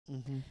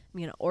 Mm-hmm. I'm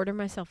going to order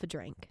myself a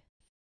drink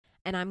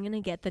and I'm going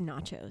to get the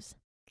nachos.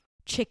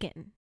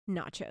 Chicken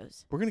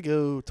nachos. We're going to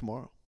go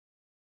tomorrow.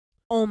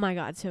 Oh my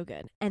God, so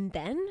good. And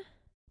then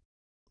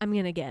I'm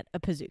going to get a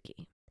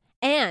Pizookie.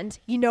 And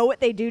you know what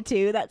they do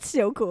too? That's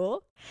so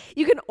cool.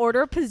 You can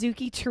order a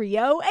Pizookie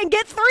trio and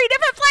get 3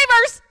 different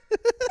flavors.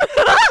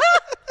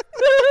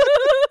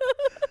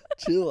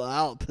 Chill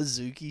out,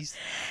 Pizookies.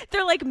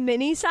 They're like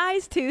mini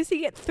size too, so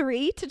you get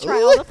 3 to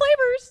try all the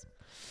flavors.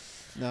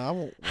 No, I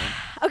won't.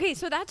 Okay,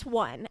 so that's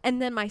one.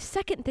 And then my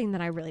second thing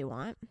that I really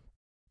want.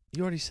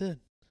 You already said.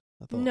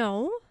 I thought.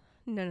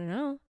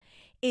 No.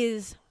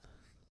 Is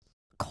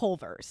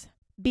Culver's.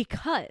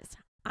 Because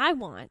I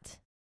want.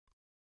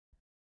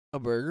 A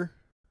burger?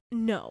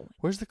 No.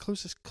 Where's the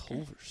closest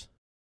Culver's?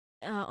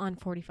 On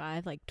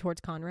 45, like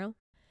towards Conroe.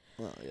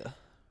 Oh, yeah.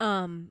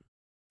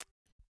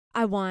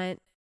 I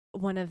want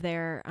one of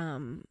their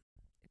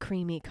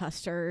creamy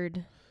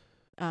custard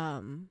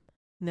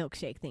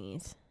milkshake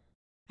thingies.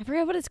 I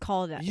forget what it's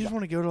called. You just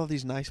want to go to all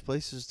these nice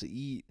places to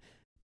eat,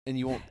 and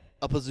you want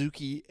a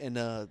Pizookie and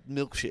a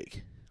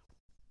milkshake.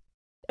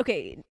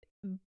 Okay,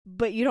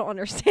 but you don't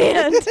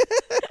understand.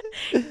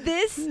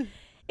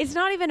 It's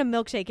not even a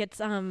milkshake.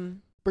 It's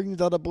Bring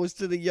the other boys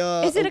to the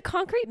yard. Is it a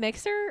concrete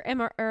mixer? Am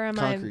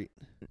concrete?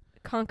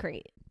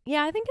 Concrete.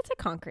 Yeah, I think it's a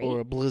concrete.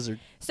 Or a blizzard.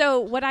 So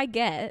what I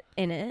get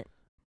in it,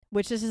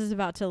 which this is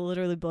about to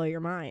literally blow your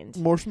mind.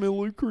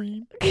 Marshmallow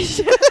cream.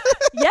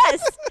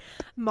 Yes.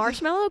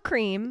 Marshmallow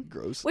cream.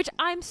 Gross. Which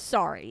I'm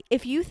sorry.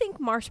 If you think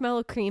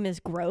marshmallow cream is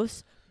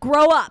gross,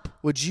 grow up.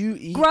 Would you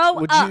eat?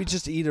 Grow up. You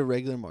just eat a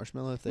regular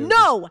marshmallow if they were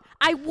No,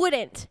 I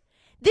wouldn't.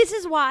 This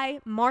is why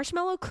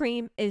marshmallow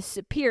cream is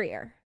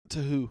superior. To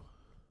who?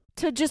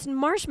 To just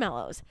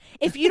marshmallows.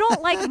 If you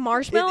don't like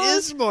marshmallows. It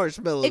is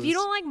marshmallows. If you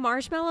don't like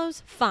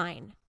marshmallows,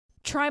 fine.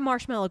 Try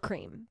marshmallow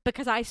cream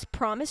because I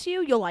promise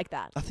you'll like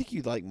that. I think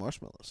you like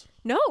marshmallows.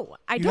 No,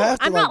 I You don't. have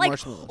to I'm like not like,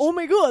 marshmallows. oh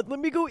my God, let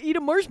me go eat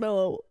a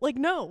marshmallow. Like,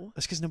 no.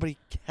 That's because nobody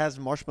has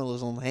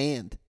marshmallows on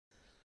hand.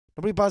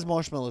 Nobody buys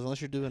marshmallows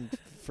unless you're doing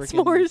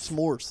freaking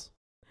s'mores.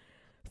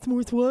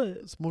 S'mores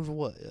what? S'mores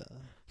what? Yeah.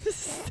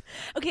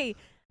 Okay,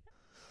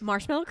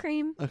 marshmallow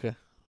cream. Okay.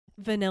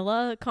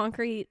 Vanilla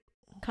concrete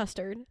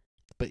custard.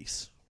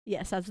 Base.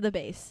 Yes, that's the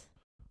base.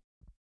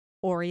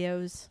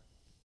 Oreos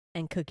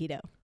and cookie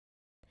dough.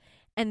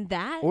 And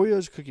that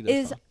Oreos cookie dough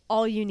is fine.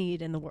 all you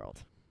need in the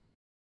world.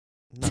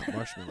 Not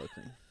marshmallow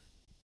cream.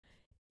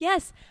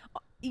 Yes.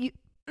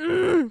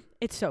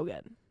 It's so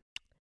good.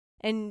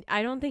 And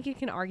I don't think you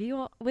can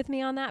argue with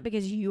me on that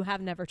because you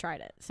have never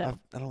tried it. So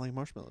I don't like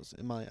marshmallows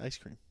in my ice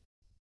cream.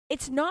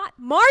 It's not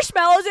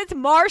marshmallows, it's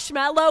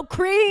marshmallow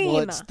cream.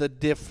 What's the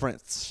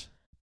difference?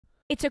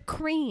 It's a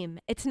cream.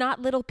 It's not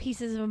little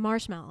pieces of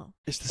marshmallow.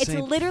 It's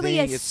literally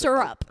thing. a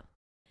syrup.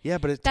 Yeah,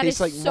 but it That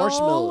tastes is like so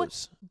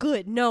marshmallows.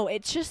 Good. No,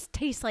 it just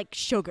tastes like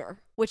sugar,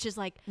 which is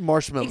like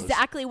Marshmallows.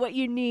 exactly what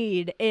you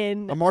need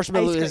in A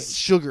marshmallow ice cream. is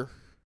sugar.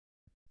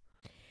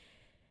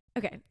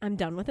 Okay, I'm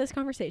done with this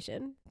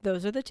conversation.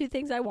 Those are the 2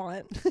 things I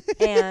want.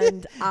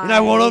 And I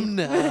want them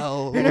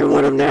now. And I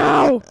want them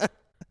now.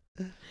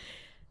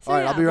 So all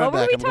right, I'll be right what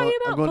back. Were we talking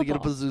about? I'm going to get a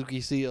Football.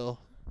 Pizookie seal.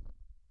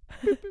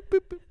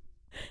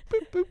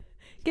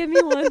 Give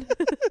me one.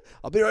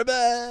 I'll be right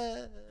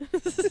back.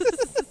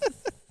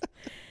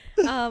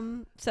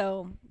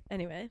 So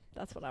anyway,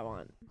 that's what I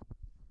want.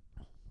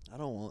 I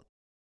don't want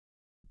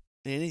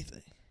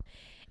anything.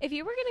 If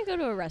you were going to go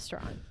to a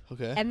restaurant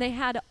Okay. and they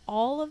had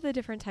all of the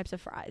different types of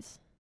fries,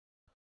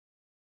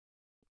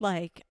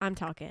 like I'm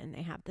talking,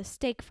 they have the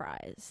steak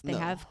fries, they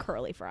have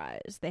curly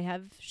fries, they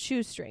have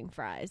shoestring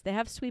fries, they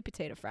have sweet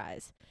potato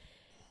fries,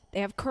 they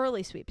have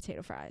curly sweet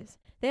potato fries,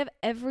 they have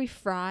every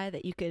fry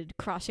that you could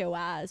cross your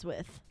eyes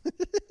with.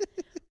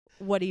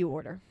 What do you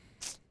order?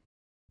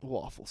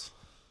 Waffles.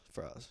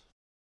 Fries.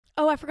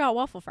 Oh, I forgot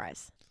waffle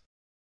fries.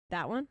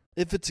 That one?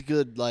 If it's a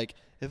good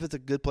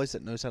place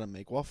that knows how to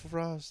make waffle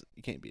fries,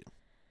 you can't beat them.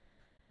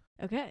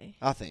 Okay.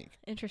 I think.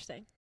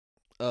 Interesting.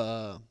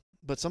 But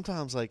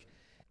sometimes like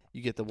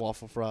you get the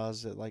waffle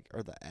fries that like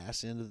are the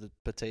ass end of the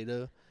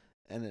potato,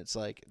 and it's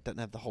like it doesn't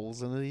have the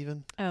holes in it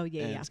even. Oh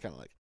yeah, and yeah. it's kind of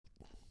like,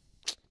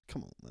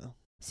 come on now.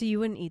 So you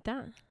wouldn't eat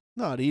that?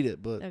 No, I'd eat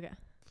it, but Okay.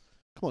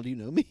 come on, do you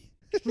know me?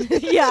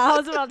 Yeah, I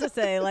was about to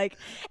say like,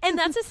 and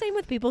that's the same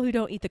with people who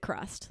don't eat the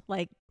crust.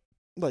 Like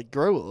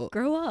grow up.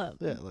 grow up.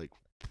 Yeah, like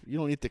you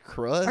don't eat the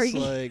crust. Are you-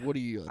 like what are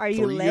you? Are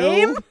you 3-year-old?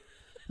 lame?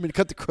 I mean,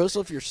 cut the crust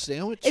off your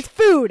sandwich. It's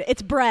food.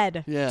 It's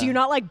bread. Yeah. Do you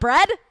not like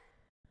bread?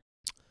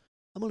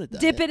 I'm gonna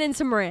diet. Dip it in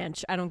some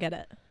ranch. I don't get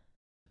it.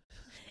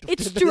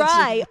 It's Dip it in some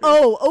dry. ranch.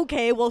 Oh,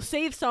 okay. We'll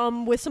save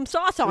some with some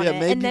sauce on it,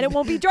 and then it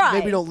won't be dry.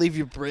 Maybe don't leave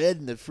your bread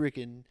in the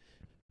freaking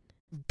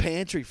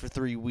pantry for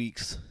 3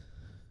 weeks.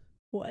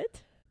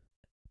 What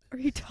are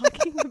you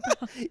talking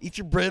about? Eat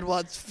your bread while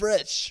it's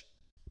fresh.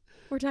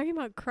 We're talking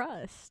about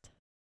crust.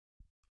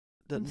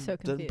 I'm so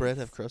Doesn't bread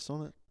have confused. crust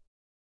on it?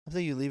 I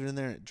think you leave it in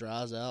there and it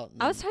dries out.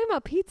 I was talking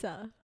about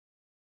pizza.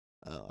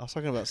 I was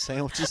talking about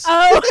sandwiches.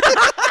 Oh,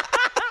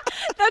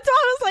 That's why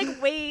I was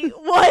like, wait,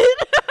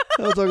 what?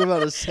 I was talking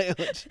about a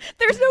sandwich.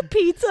 There's no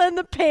pizza in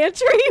the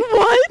pantry.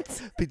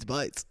 What? Pizza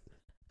bites.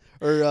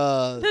 Or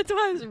That's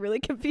why I was really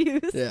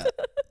confused. yeah.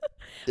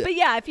 But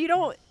yeah, if you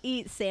don't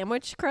eat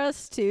sandwich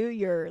crust too,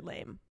 you're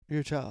lame.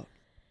 You're a child.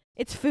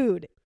 It's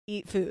food.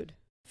 Eat food.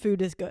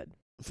 Food is good.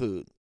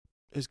 Food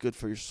is good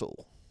for your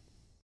soul.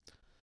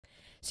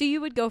 So you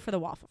would go for the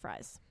waffle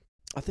fries.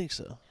 I think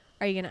so.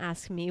 Are you going to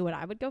ask me what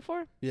I would go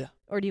for? Yeah.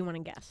 Or do you want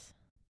to guess?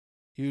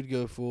 You would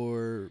go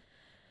for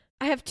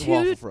I have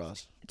waffle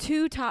fries.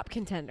 two top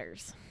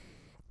contenders.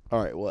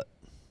 All right, what?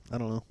 I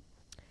don't know.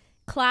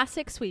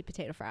 Classic sweet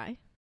potato fry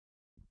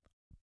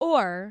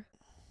or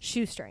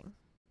shoestring.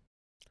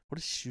 What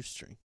is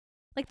shoestring?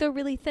 Like the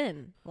really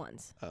thin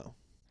ones. Oh.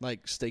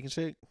 Like Steak and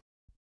Shake?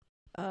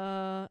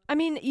 I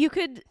mean, you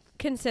could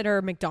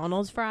consider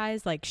McDonald's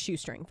fries like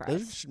shoestring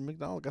fries.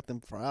 McDonald's got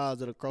them fries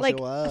that across Like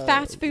your eyes.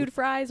 fast food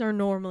fries are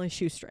normally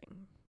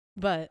shoestring,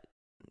 but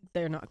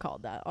they're not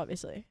called that,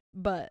 obviously.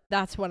 But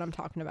that's what I'm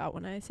talking about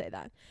when I say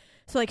that.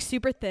 So like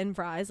super thin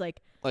fries,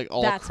 like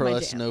all that's my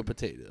crust, jam. no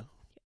potato.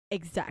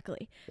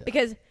 Exactly. Yeah.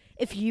 Because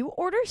if you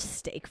order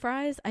steak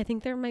fries, I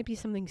think there might be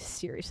something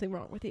seriously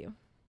wrong with you.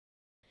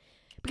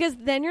 Because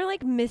then you're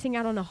like missing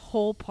out on a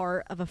whole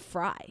part of a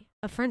fry,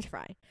 a French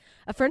fry.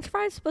 A French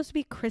fry is supposed to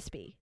be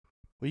crispy.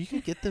 Well, you can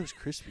get those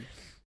crispy.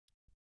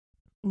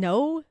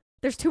 No,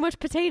 there's too much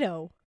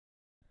potato.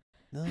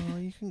 No,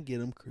 you can get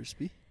them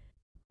crispy.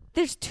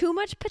 There's too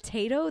much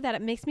potato that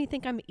it makes me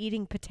think I'm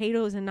eating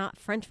potatoes and not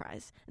French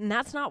fries. And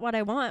that's not what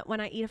I want when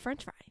I eat a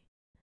French fry.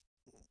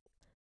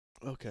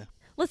 Okay.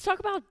 Let's talk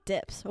about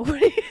dips.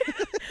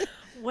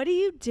 What do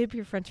you dip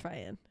your French fry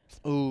in?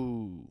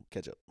 Ooh,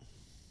 ketchup.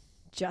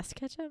 Just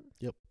ketchup?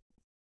 Yep.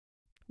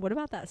 What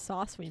about that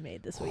sauce we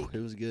made this week? It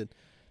was good.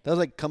 That was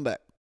like comeback.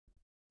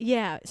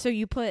 Yeah, so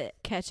you put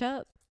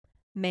ketchup,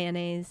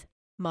 mayonnaise,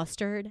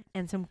 mustard,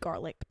 and some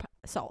garlic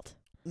salt.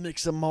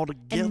 Mix them all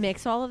together. And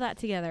mix all of that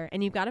together.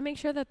 And you've got to make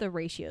sure that the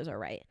ratios are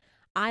right.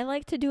 I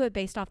like to do it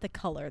based off the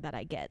color that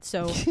I get.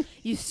 So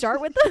you start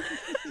with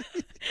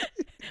the...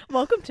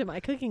 Welcome to my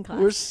cooking class.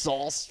 We're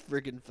sauce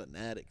freaking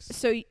fanatics.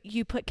 So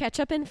you put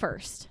ketchup in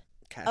first.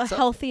 Ketchup? A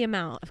healthy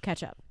amount of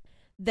ketchup.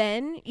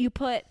 Then you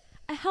put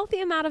a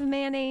healthy amount of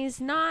mayonnaise,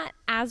 not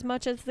as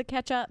much as the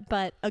ketchup,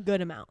 but a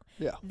good amount.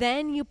 Yeah.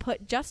 Then you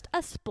put just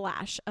a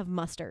splash of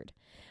mustard,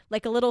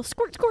 like a little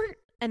squirt,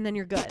 and then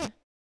you're good.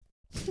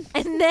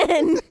 And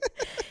then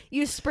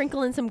you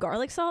sprinkle in some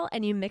garlic salt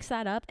and you mix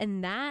that up,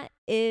 and that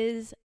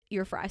is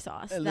your fry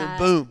sauce. And then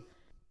boom,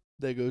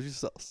 there goes your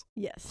sauce.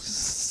 Yes.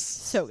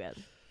 So good.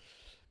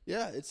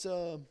 Yeah, it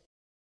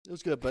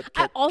was good, but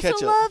I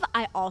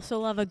ketchup. also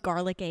love a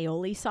garlic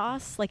aioli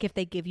sauce. Like if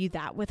they give you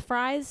that with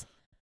fries,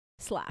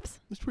 slaps.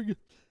 It's pretty good.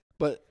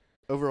 But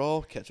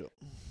overall, ketchup.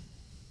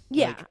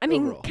 Yeah, Like, I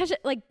mean, overall. ketchup,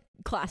 like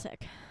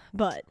classic.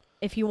 But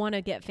if you want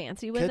to get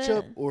fancy with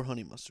Ketchup it, or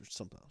honey mustard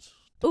sometimes.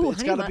 ooh,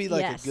 It's got to be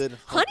like yes. a good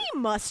honey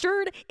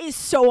mustard is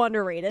so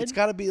underrated. It's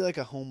got to be like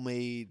a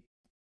homemade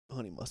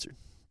honey mustard,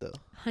 though.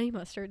 Honey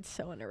mustard's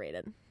so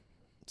underrated.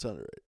 It's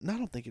underrated. No, I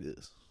don't think it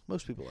is.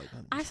 Most people like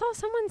honey I mustard. saw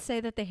someone say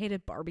that they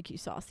hated barbecue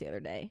sauce the other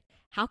day.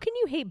 How can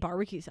you hate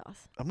barbecue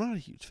sauce? I'm not a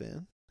huge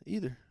fan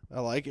either.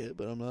 I like it,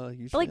 but I'm not a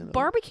huge But fan. like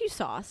barbecue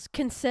sauce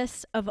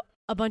consists of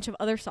a bunch of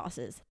other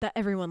sauces that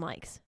everyone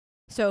likes.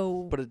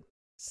 So But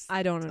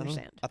I don't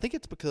understand. I think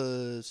it's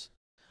because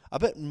I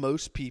bet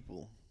most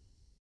people,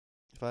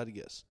 if I had to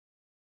guess,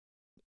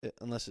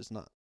 unless it's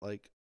not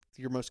like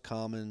your most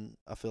common,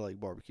 I feel like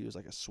barbecue is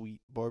like a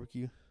sweet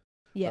barbecue.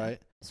 Yeah.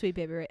 Right? Sweet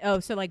baby. Oh,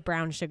 so like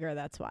brown sugar,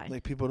 that's why.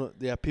 Like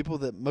most people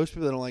that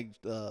don't like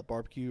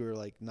barbecue are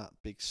like not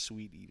big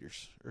sweet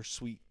eaters or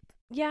sweet.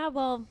 Yeah,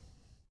 well,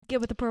 get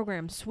with the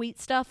program. Sweet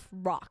stuff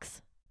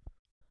rocks.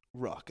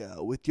 Rock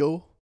out with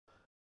your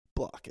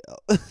block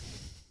out.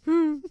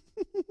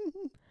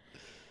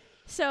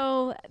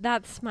 So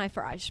that's my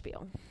fry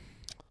spiel.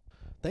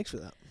 Thanks for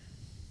that.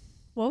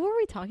 What were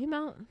we talking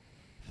about?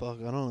 Fuck,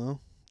 I don't know.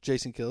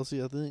 Jason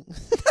Kelsey, I think.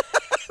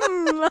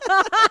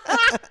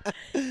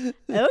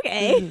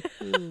 Okay.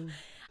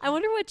 I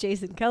wonder what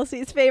Jason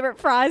Kelsey's favorite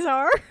fries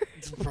are.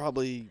 It's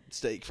probably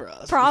steak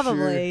fries. Probably,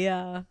 for sure.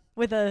 yeah.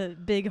 With a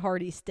big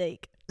hearty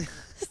steak.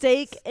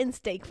 Steak and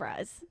steak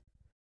fries.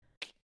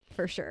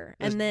 For sure.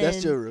 And then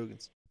That's Joe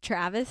Rogan's.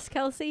 Travis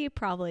Kelsey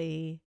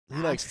probably He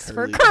likes asks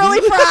for curly.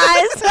 curly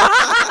fries.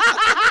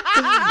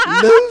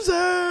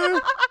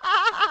 Loser!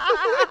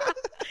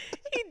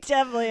 He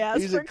definitely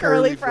asks He's for a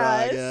curly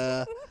fry fries.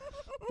 guy.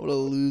 What a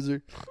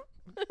loser.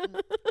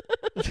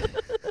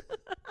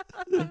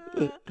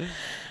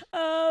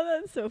 Oh,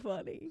 that's so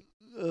funny.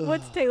 Ugh.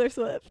 What's Taylor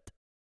Swift?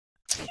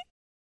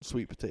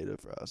 Sweet potato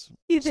fries?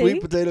 You think?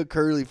 Sweet potato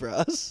curly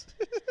fries.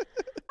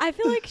 I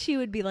feel like she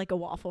would be like a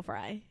waffle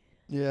fry.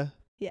 Yeah.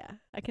 Yeah,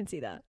 I can see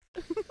that.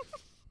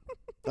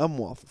 I'm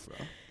waffle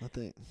fry, I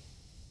think.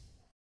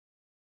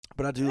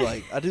 But I do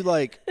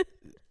like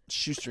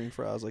shoestring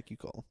fries, like you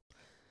call them.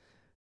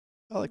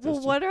 I like those.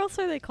 Well, too. what else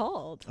are they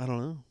called? I don't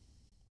know.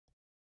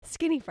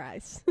 Skinny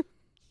fries.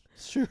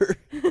 Sure.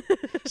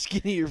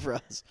 Skinnier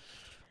fries.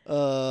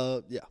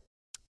 Yeah.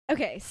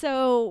 Okay,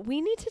 so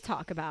we need to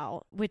talk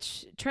about,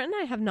 which Trent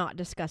and I have not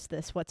discussed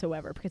this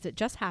whatsoever because it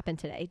just happened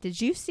today. Did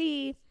you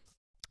see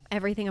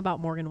everything about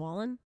Morgan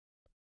Wallen?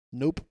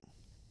 Nope.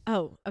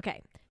 Oh,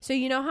 okay. So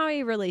you know how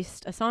he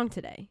released a song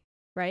today,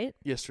 right?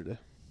 Yesterday.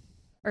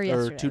 Or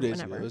yesterday, Or 2 days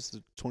whenever. ago. It was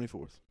the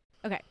 24th.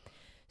 Okay.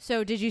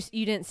 So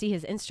you didn't see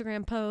his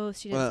Instagram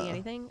post? You didn't see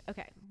anything?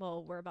 Okay.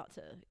 Well, we're about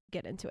to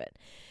get into it.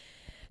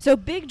 So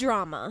big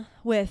drama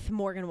with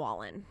Morgan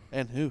Wallen.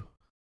 And who?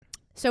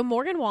 So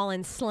Morgan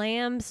Wallen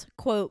slams,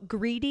 quote,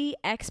 greedy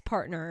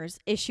ex-partners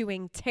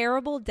issuing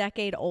terrible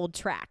decade-old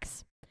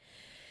tracks.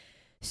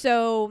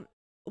 So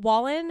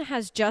Wallen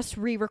has just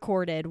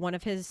re-recorded one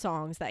of his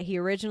songs that he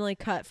originally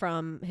cut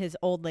from his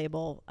old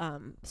label,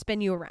 Spin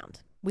You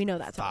Around. We know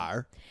that song.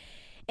 Fire.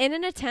 In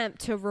an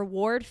attempt to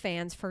reward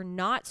fans for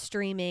not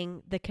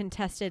streaming the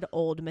contested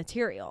old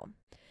material.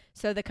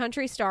 So the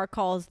country star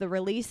calls the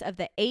release of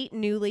the 8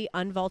 newly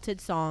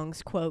unvaulted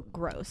songs, quote,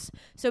 gross.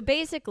 So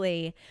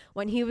basically,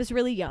 when he was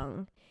really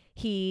young,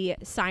 he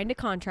signed a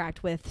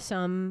contract with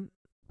some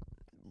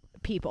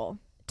people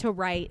to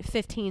write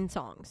 15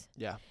 songs.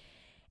 Yeah.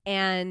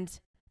 And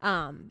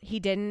he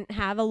didn't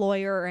have a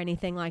lawyer or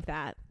anything like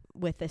that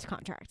with this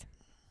contract.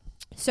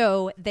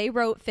 So they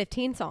wrote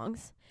 15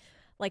 songs.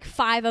 Like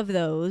 5 of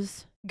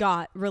those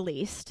got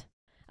released.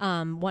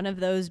 One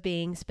of those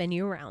being Spin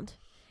You Around.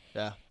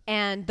 Yeah.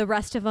 And the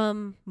rest of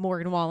them,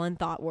 Morgan Wallen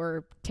thought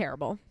were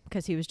terrible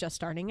because he was just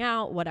starting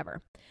out,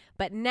 whatever.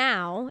 But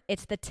now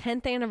it's the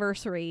 10th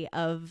anniversary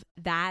of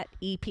that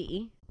EP,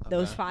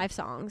 those 5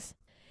 songs.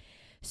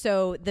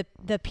 So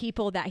the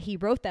people that he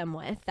wrote them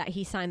with, that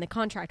he signed the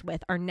contract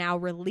with, are now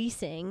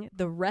releasing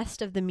the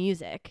rest of the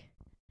music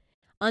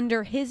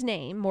under his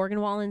name,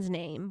 Morgan Wallen's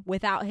name,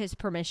 without his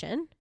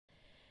permission.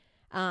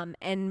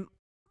 And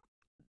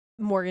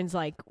Morgan's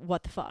like,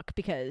 what the fuck?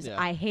 Because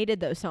I hated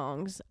those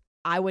songs.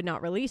 I would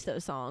not release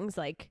those songs.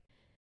 Like,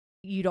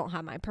 you don't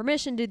have my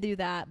permission to do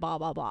that, blah,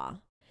 blah, blah.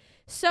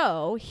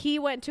 So he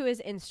went to his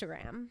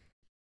Instagram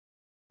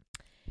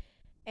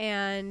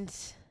and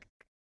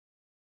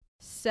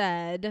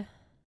said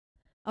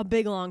a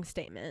big, long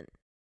statement.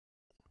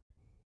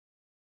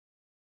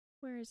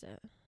 Where is it?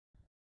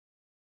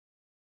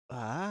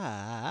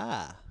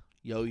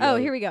 Yo. Oh,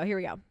 here we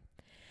go.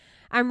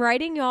 I'm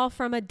writing y'all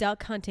from a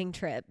duck hunting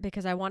trip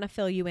because I want to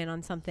fill you in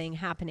on something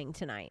happening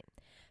tonight.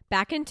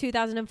 Back in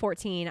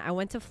 2014, I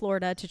went to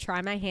Florida to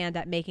try my hand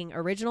at making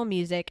original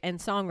music and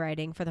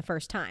songwriting for the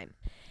first time.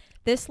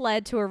 This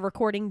led to a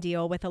recording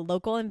deal with a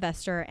local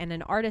investor and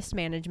an artist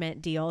management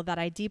deal that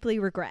I deeply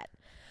regret.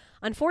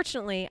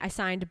 Unfortunately, I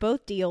signed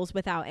both deals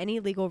without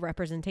any legal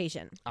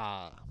representation.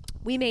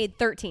 We made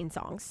 13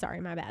 songs. Sorry,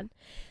 my bad.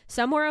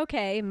 Some were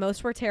okay.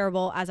 Most were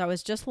terrible as I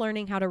was just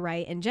learning how to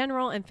write in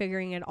general and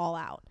figuring it all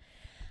out.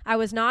 I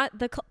was not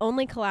the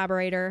only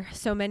collaborator,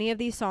 so many of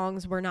these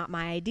songs were not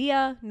my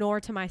idea,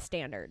 nor to my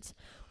standards.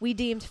 We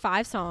deemed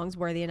 5 songs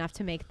worthy enough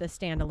to make the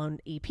standalone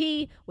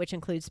EP, which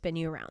includes Spin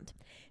You Around.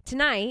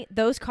 Tonight,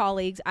 those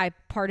colleagues I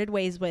parted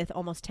ways with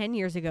almost 10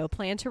 years ago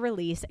plan to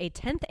release a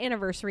 10th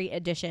anniversary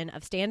edition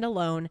of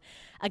Standalone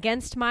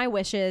against my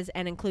wishes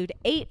and include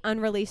 8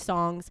 unreleased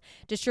songs,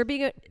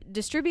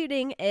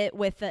 distributing it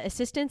with the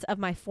assistance of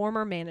my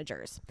former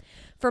managers.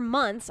 For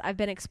months, I've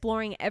been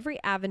exploring every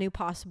avenue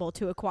possible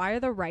to acquire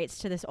the rights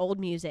to this old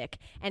music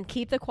and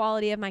keep the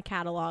quality of my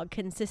catalog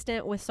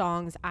consistent with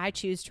songs I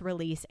choose to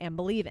release and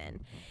believe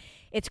in.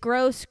 It's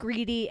gross,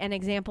 greedy, an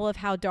example of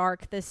how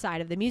dark this side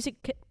of the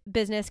music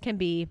business can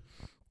be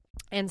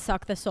and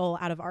suck the soul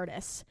out of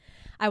artists.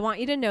 I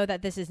want you to know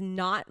that this is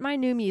not my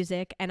new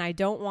music, and I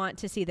don't want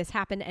to see this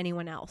happen to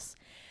anyone else.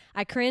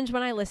 I cringe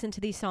when I listen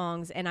to these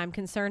songs, and I'm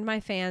concerned my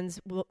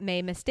fans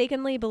may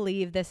mistakenly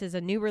believe this is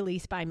a new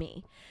release by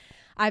me.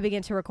 I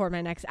begin to record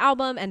my next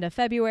album end of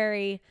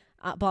February,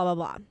 blah, blah,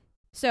 blah.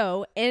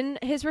 So in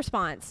his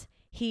response,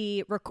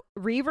 he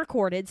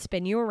re-recorded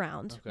Spin You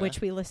Around, which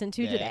we listened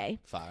to today.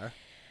 Fire.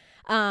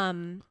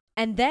 And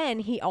then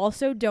he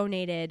also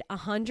donated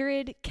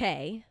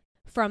 $100K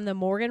from the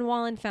Morgan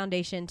Wallen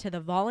Foundation to the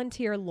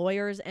Volunteer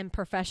Lawyers and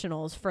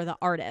Professionals for the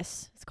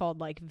Artists. It's called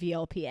like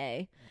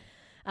VLPA.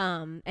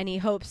 And he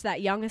hopes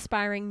that young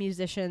aspiring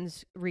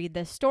musicians read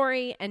this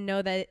story and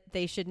know that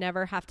they should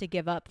never have to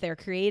give up their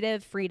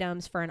creative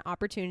freedoms for an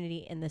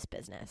opportunity in this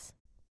business.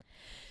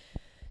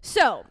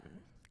 So,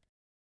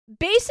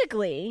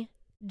 basically,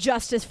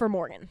 justice for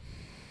Morgan.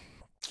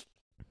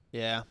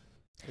 Yeah.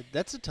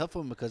 That's a tough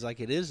one because, like,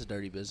 it is a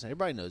dirty business.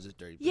 Everybody knows it's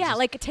dirty business. Yeah,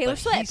 like Taylor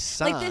Swift.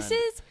 Signed. Like, this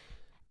is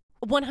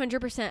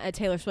 100% a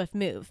Taylor Swift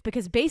move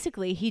because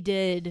basically he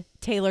did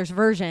Taylor's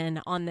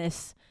version on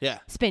this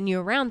Spin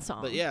You Around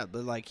song.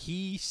 But like,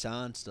 he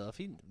signed stuff.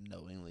 He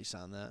knowingly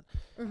signed that.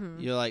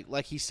 Mm-hmm. You're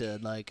like he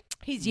said, like,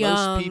 he's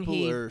young. Most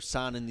people are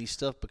signing these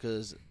stuff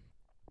because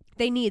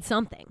they need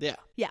something. Yeah.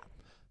 Yeah.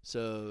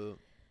 So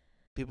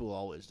people will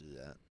always do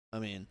that. I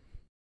mean,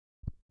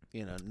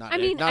 you know, not I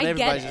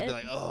everybody's just be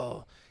like,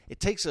 oh, it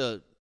takes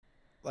it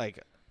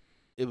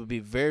would be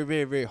very,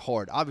 very, very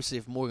hard. Obviously,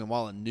 if Morgan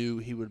Wallen knew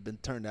he would have been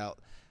turned out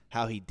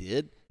how he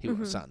did, he would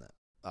have signed that.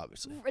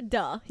 obviously.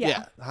 Duh.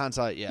 Yeah.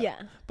 Hindsight, yeah.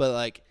 Yeah. But,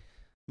 like,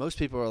 most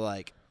people are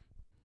like,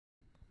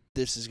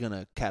 this is going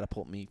to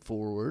catapult me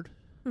forward.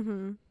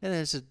 Mm-hmm. And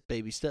it's a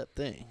baby step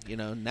thing. You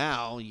know,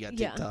 now you got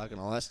TikTok and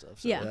all that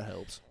stuff, so that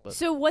helps. But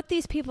so what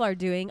these people are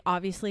doing,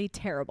 obviously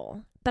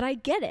terrible. But I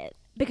get it.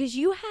 Because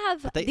you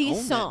have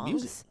these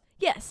songs.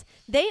 Yes,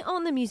 they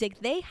own the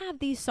music. They have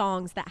these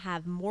songs that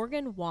have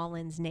Morgan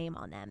Wallen's name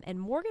on them. And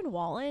Morgan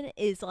Wallen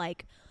is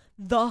like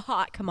the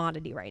hot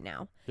commodity right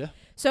now. Yeah.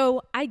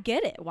 So I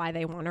get it why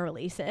they want to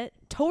release it.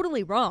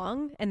 Totally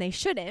wrong. And they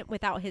shouldn't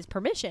without his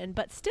permission.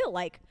 But still,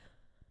 like,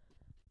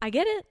 I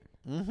get it.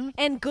 Mm-hmm.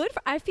 And good.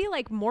 I feel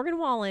like Morgan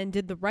Wallen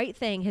did the right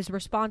thing. His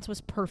response was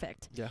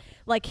perfect. Yeah.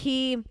 Like,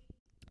 he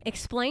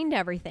explained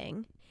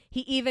everything.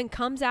 He even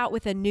comes out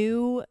with a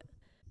new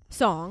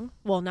song,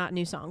 well, not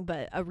new song,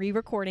 but a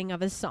re-recording of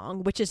his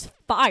song, which is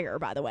fire,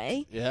 by the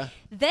way. Yeah.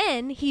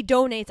 Then he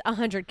donates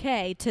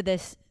 $100K to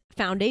this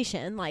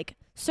foundation. Like,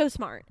 so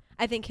smart.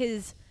 I think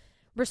his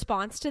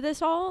response to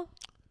this all,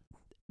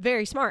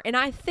 very smart. And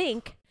I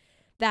think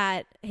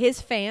that his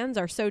fans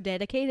are so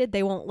dedicated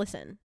they won't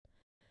listen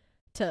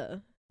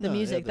to the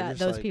music that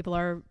those people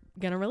are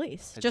gonna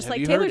release. Just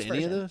like Taylor's version. Have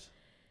you heard any of those?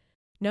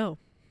 No,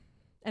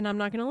 and I'm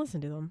not gonna listen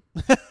to them.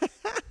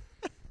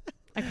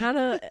 I kind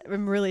of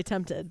am really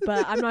tempted,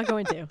 but I'm not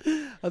going to.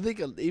 I think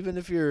even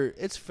if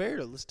it's fair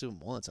to listen to him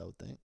once, I would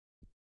think.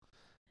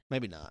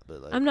 Maybe not,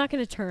 but like, I'm not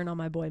going to turn on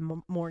my boy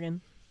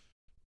Morgan.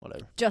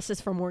 Whatever. Justice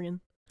for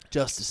Morgan.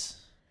 Justice.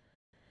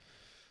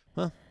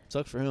 Well,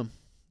 sucks for him.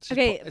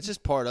 It's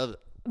just part of it.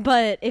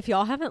 But if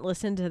y'all haven't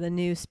listened to the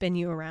new Spin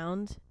You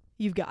Around,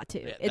 you've got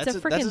to. Yeah, it's a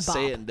freaking bop.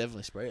 Say it and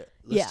definitely spray it.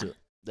 Listen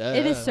to it.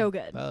 It is so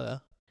good. Oh, yeah.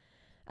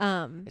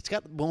 It's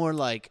got more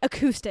like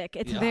acoustic.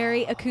 It's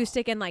very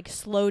acoustic and like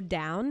slowed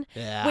down.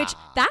 Yeah. Which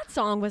that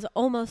song was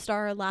almost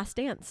our last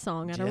dance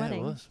song at our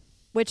wedding. It was.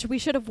 Which we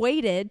should have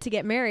waited to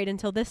get married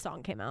until this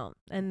song came out,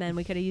 and then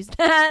we could have used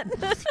that.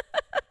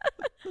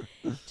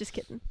 Just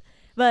kidding.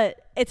 But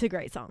it's a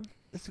great song.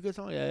 It's a good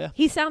song. Yeah.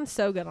 He sounds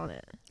so good on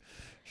it.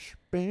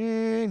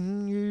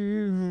 Spin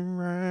you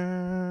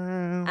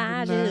round.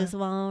 I just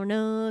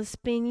wanna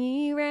spin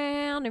you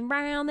round and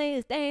round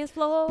this dance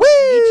floor. Woo!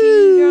 Get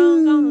you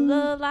drunk on a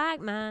love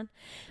like mine.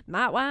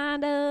 Might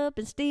wind up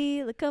and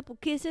steal a couple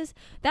kisses.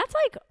 That's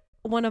like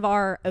one of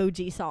our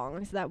OG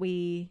songs that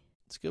we.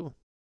 It's a good one.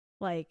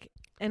 Like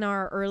in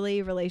our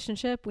early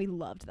relationship, we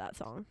loved that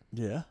song.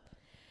 Yeah.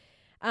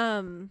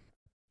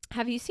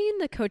 Have you seen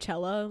the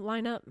Coachella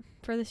lineup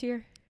for this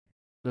year?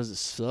 Does it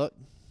suck?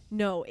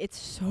 No, it's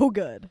so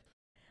good.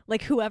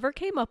 Like, whoever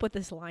came up with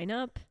this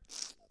lineup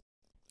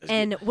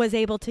and was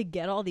able to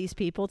get all these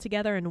people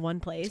together in one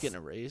place. It's getting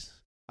a raise.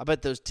 I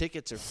bet those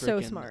tickets are so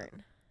smart.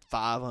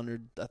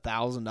 $500,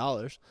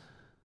 $1,000.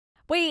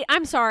 Wait,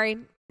 I'm sorry.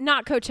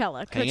 Not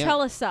Coachella.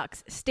 Coachella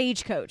sucks.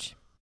 Stagecoach.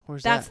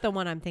 Where's That's that? the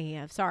one I'm thinking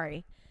of.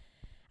 Sorry.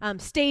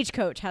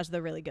 Stagecoach has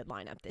the really good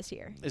lineup this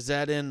year. Is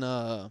that in,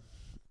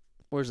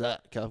 where's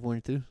that?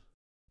 California too?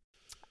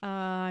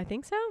 I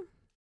think so.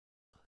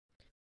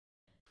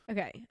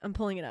 Okay, I'm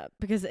pulling it up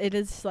because it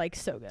is like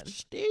so good.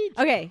 Stage.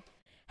 Okay,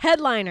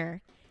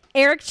 headliner,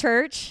 Eric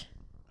Church.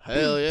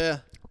 Hell yeah.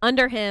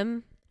 Under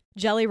him,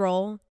 Jelly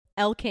Roll,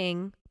 Elle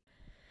King,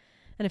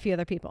 and a few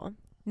other people.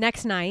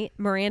 Next night,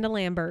 Miranda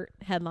Lambert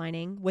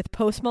headlining with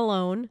Post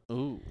Malone,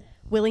 Ooh.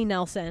 Willie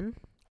Nelson.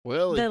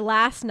 Willie. The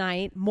last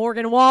night,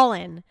 Morgan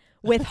Wallen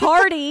with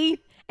Hardy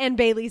and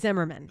Bailey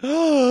Zimmerman.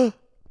 I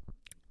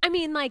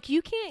mean, like,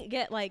 you can't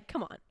get, like,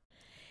 come on.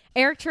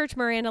 Eric Church,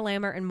 Miranda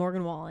Lambert, and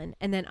Morgan Wallen.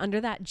 And then under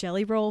that,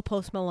 Jelly Roll,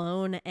 Post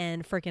Malone,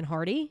 and freaking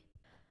Hardy.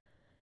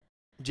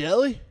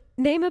 Jelly?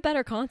 Name a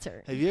better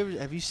concert. Have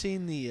you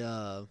seen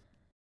the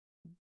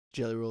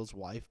Jelly Roll's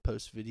wife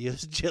post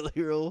videos of Jelly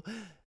Roll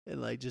and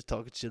like just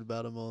talking shit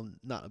about him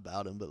not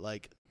about him, but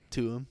like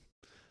to him?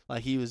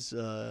 Like he was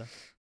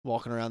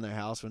walking around their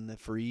house when they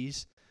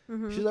freeze.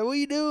 Mm-hmm. She's like, "What are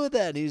you doing with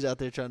that?" And he was out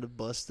there trying to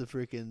bust the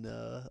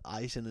freaking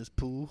ice in his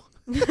pool.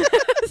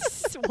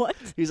 What?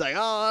 He's like,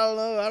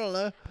 "Oh, I don't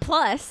know."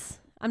 Plus,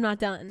 I'm not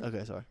done.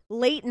 Okay, sorry.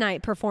 Late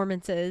night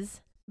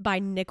performances by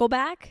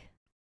Nickelback,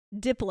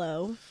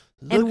 Diplo,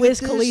 and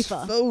Wiz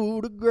Khalifa.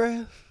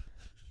 Photograph.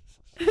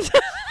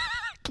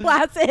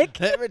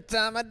 Classic. Every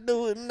time I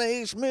do it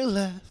makes me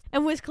laugh.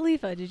 And Wiz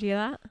Khalifa, did you hear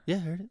that? Yeah, I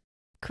heard it.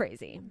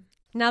 Crazy.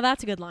 Now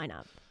that's a good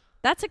lineup.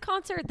 That's a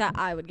concert that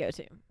I would go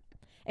to.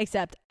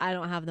 Except I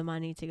don't have the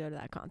money to go to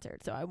that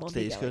concert, so I won't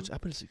be going. Stagecoach, I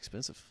bet it's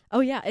expensive.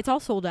 Oh yeah, it's all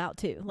sold out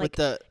too. Like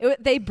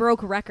they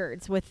broke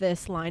records with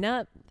this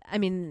lineup. I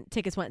mean,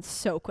 tickets went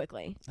so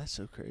quickly. That's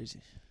so crazy.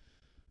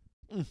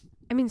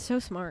 I mean, so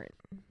smart.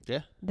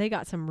 Yeah. They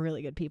got some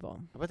really good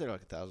people. I bet they're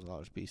like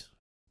 $1,000 a piece.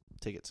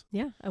 Tickets.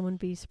 Yeah, I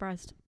wouldn't be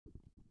surprised.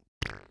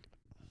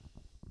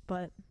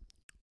 But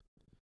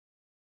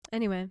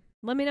anyway,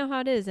 let me know how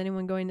it is.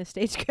 Anyone going to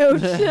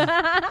Stagecoach?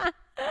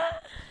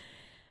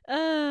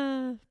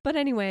 But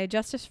anyway,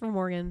 Justice for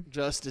Morgan.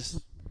 Justice.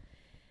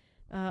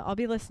 I'll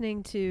be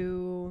listening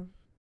to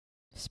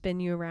Spin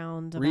You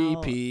Around about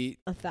repeat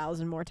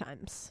 1,000 more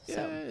times. Yeah,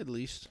 so at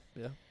least.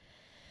 Yeah.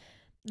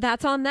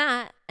 That's on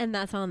that, and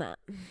that's on that.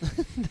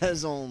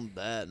 That's on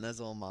that, and that's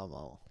on my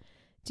mama.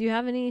 Do you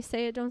have any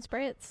say it, don't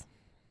spray it's?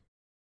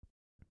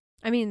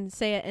 I mean,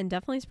 say it and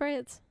definitely spray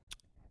it's?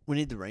 We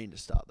need the rain to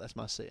stop. That's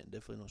my say it and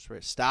definitely don't spray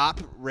it. Stop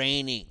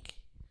raining.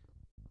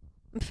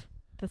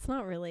 That's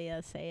not really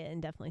a say it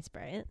and definitely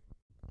spray it.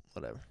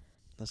 Whatever.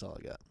 That's all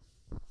I got.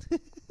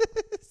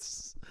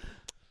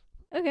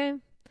 Okay.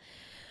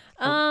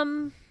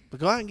 But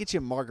go out and get you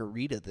a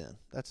margarita then.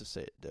 That's a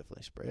say it,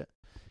 definitely spray it.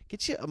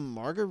 Get you a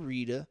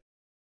margarita.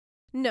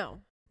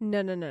 No.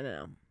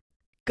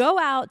 Go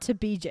out to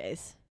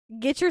BJ's.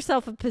 Get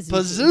yourself a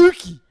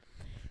Pizookie.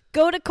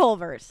 Go to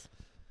Culver's.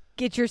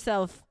 Get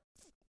yourself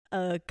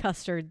a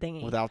custard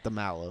thingy. Without the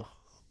mallow.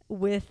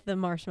 With the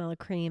marshmallow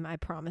cream. I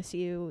promise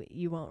you,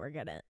 you won't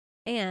regret it.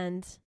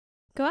 And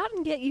go out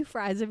and get you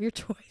fries of your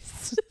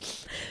choice.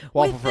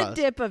 Waffle with fries. the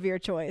dip of your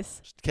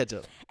choice.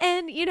 Ketchup.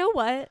 And you know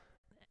what?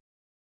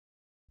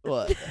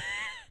 What?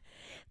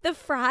 The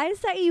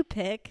fries that you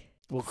pick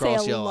Will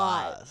cross your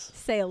eyes. eyes.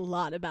 Say a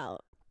lot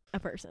about a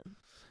person.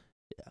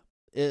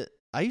 Yeah.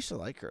 I used to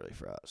like curly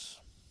fries.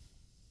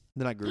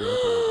 Then I grew up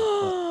a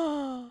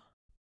little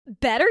bit.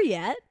 Better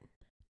yet,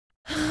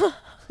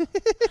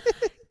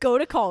 go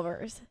to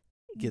Culver's.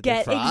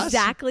 Get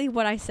exactly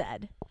what I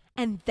said.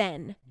 And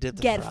then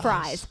get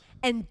fries.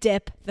 And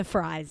dip the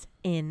fries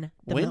in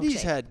the Wendy's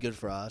milkshake. had good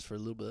fries for a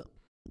little bit.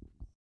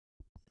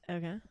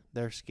 Okay.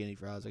 They're skinny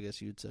fries, I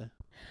guess you'd say.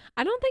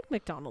 I don't think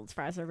McDonald's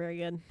fries are very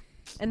good.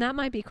 And that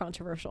might be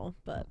controversial,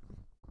 but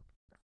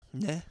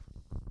Nah.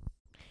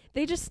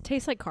 they just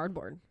taste like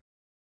cardboard.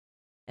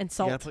 And You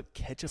salt. gotta put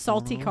ketchup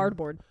Salty on them.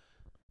 cardboard.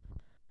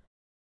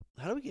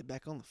 How do we get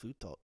back on the food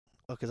talk?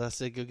 Oh, because I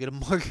said go get a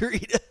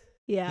margarita.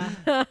 Yeah.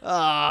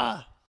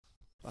 I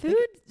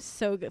Food's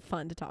so good,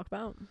 fun to talk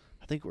about.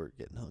 think we're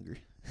getting hungry.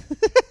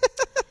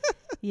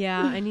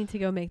 Yeah, I need to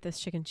go make this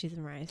chicken, cheese,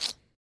 and rice.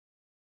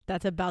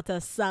 That's about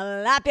to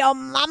slap your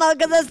mama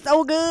because it's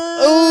so good.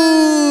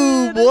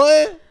 Oh,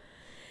 boy.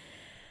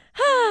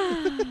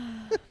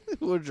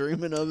 We're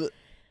dreaming of it.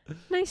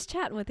 Nice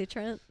chatting with you,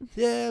 Trent.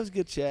 Yeah, it was a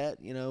good chat.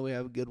 You know, we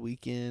have a good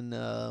weekend.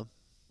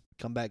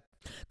 Come back.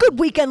 Good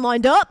weekend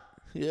lined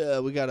up. Yeah,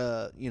 we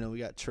got we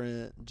got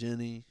Trent,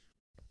 Jenny,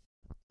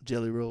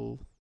 Jelly Roll.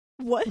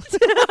 What?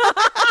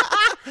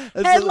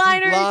 That's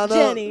Headliner the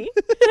Jenny.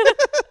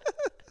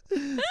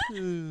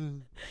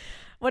 lineup.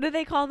 What do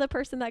they call the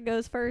person that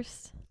goes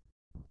first?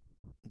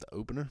 The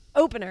opener.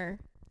 Opener,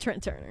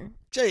 Trent Turner.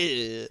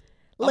 Shit.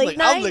 Late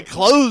night. I'm the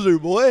closer,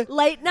 boy.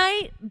 Late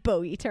night,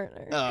 Bowie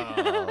Turner.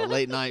 Oh,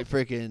 late night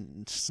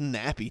freaking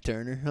Snappy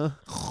Turner,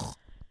 huh?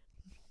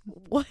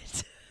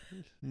 What?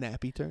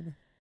 Nappy Turner.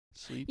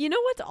 Sleep. You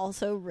know what's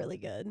also really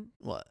good?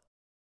 What?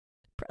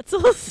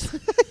 Pretzels.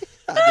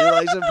 I do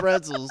like some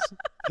pretzels.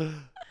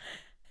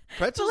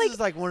 Pretzels like, is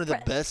like one of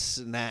the best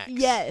snacks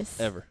Yes.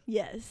 ever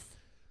Yes.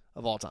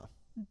 of all time.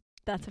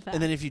 That's a fact.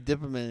 And then if you dip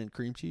them in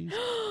cream cheese.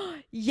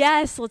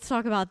 Yes, let's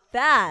talk about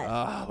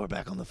that. We're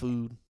back on the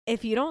food.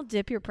 If you don't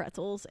dip your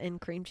pretzels in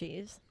cream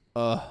cheese,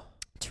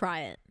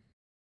 try it.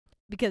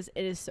 Because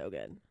it is so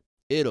good.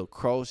 It'll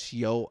cross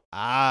your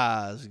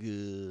eyes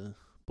good,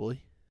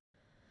 boy.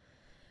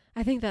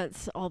 I think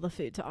that's all the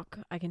food talk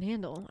I can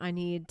handle. I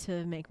need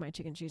to make my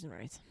chicken, cheese, and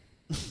rice.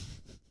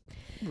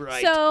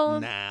 Right so,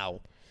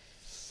 now.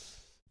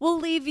 We'll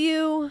leave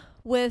you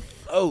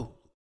with... Oh.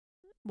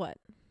 What?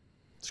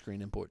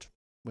 Screen and porch.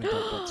 We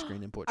talked about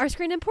screen and porch. Our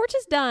screen and porch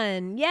is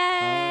done. Yay!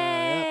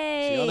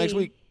 Yep. See y'all next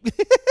week.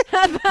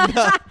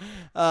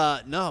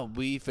 No,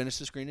 we finished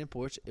the screen and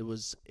porch. It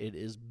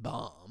is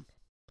bomb.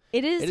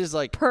 It is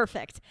like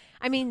perfect.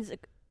 I mean,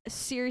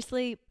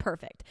 seriously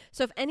perfect.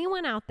 So if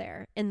anyone out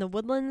there in the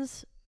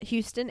Woodlands,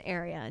 Houston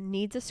area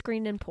needs a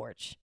screen and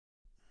porch,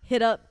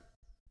 hit up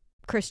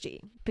Chris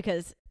G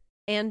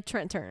and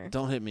Trent Turner.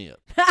 Don't hit me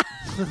up.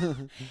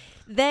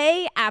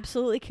 They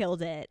absolutely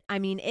killed it. I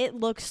mean, it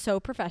looks so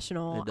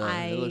professional. It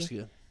does. It looks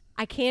good.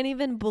 I can't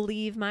even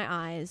believe my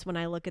eyes when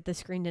I look at the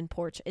screened-in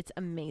porch. It's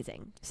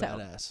amazing. So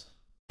badass.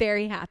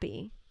 Very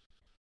happy.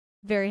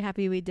 Very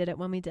happy we did it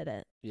when we did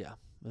it. Yeah,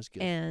 that's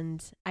good.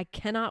 And I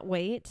cannot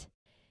wait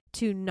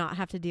to not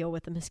have to deal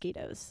with the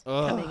mosquitoes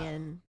coming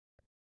in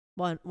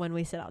when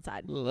we sit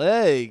outside.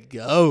 Let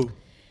go.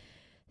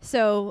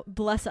 So,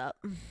 bless up.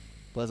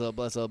 Bless up,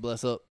 bless up,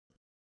 bless up.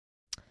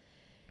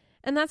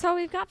 And that's all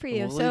we've got for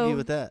you. We'll so leave you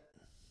with that.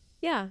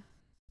 Yeah.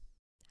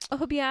 I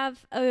hope you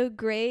have a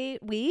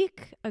great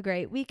week, a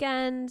great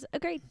weekend, a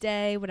great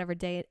day, whatever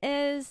day it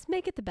is.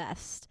 Make it the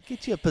best.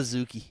 Get you a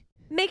Pizookie.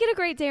 Make it a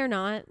great day or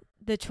not.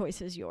 The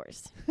choice is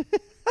yours.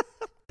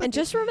 And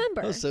just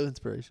remember. That was so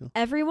inspirational.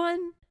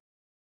 Everyone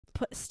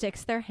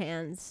sticks their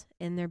hands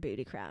in their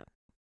booty crap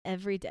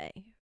every day.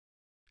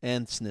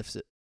 And sniffs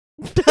it.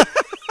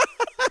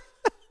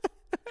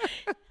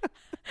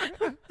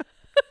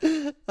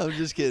 I'm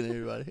just kidding,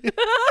 everybody.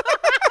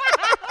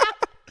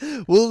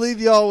 We'll leave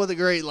y'all with a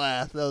great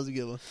laugh. That was a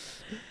good one.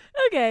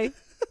 Okay.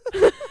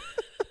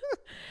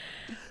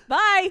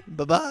 Bye.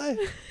 Bye-bye.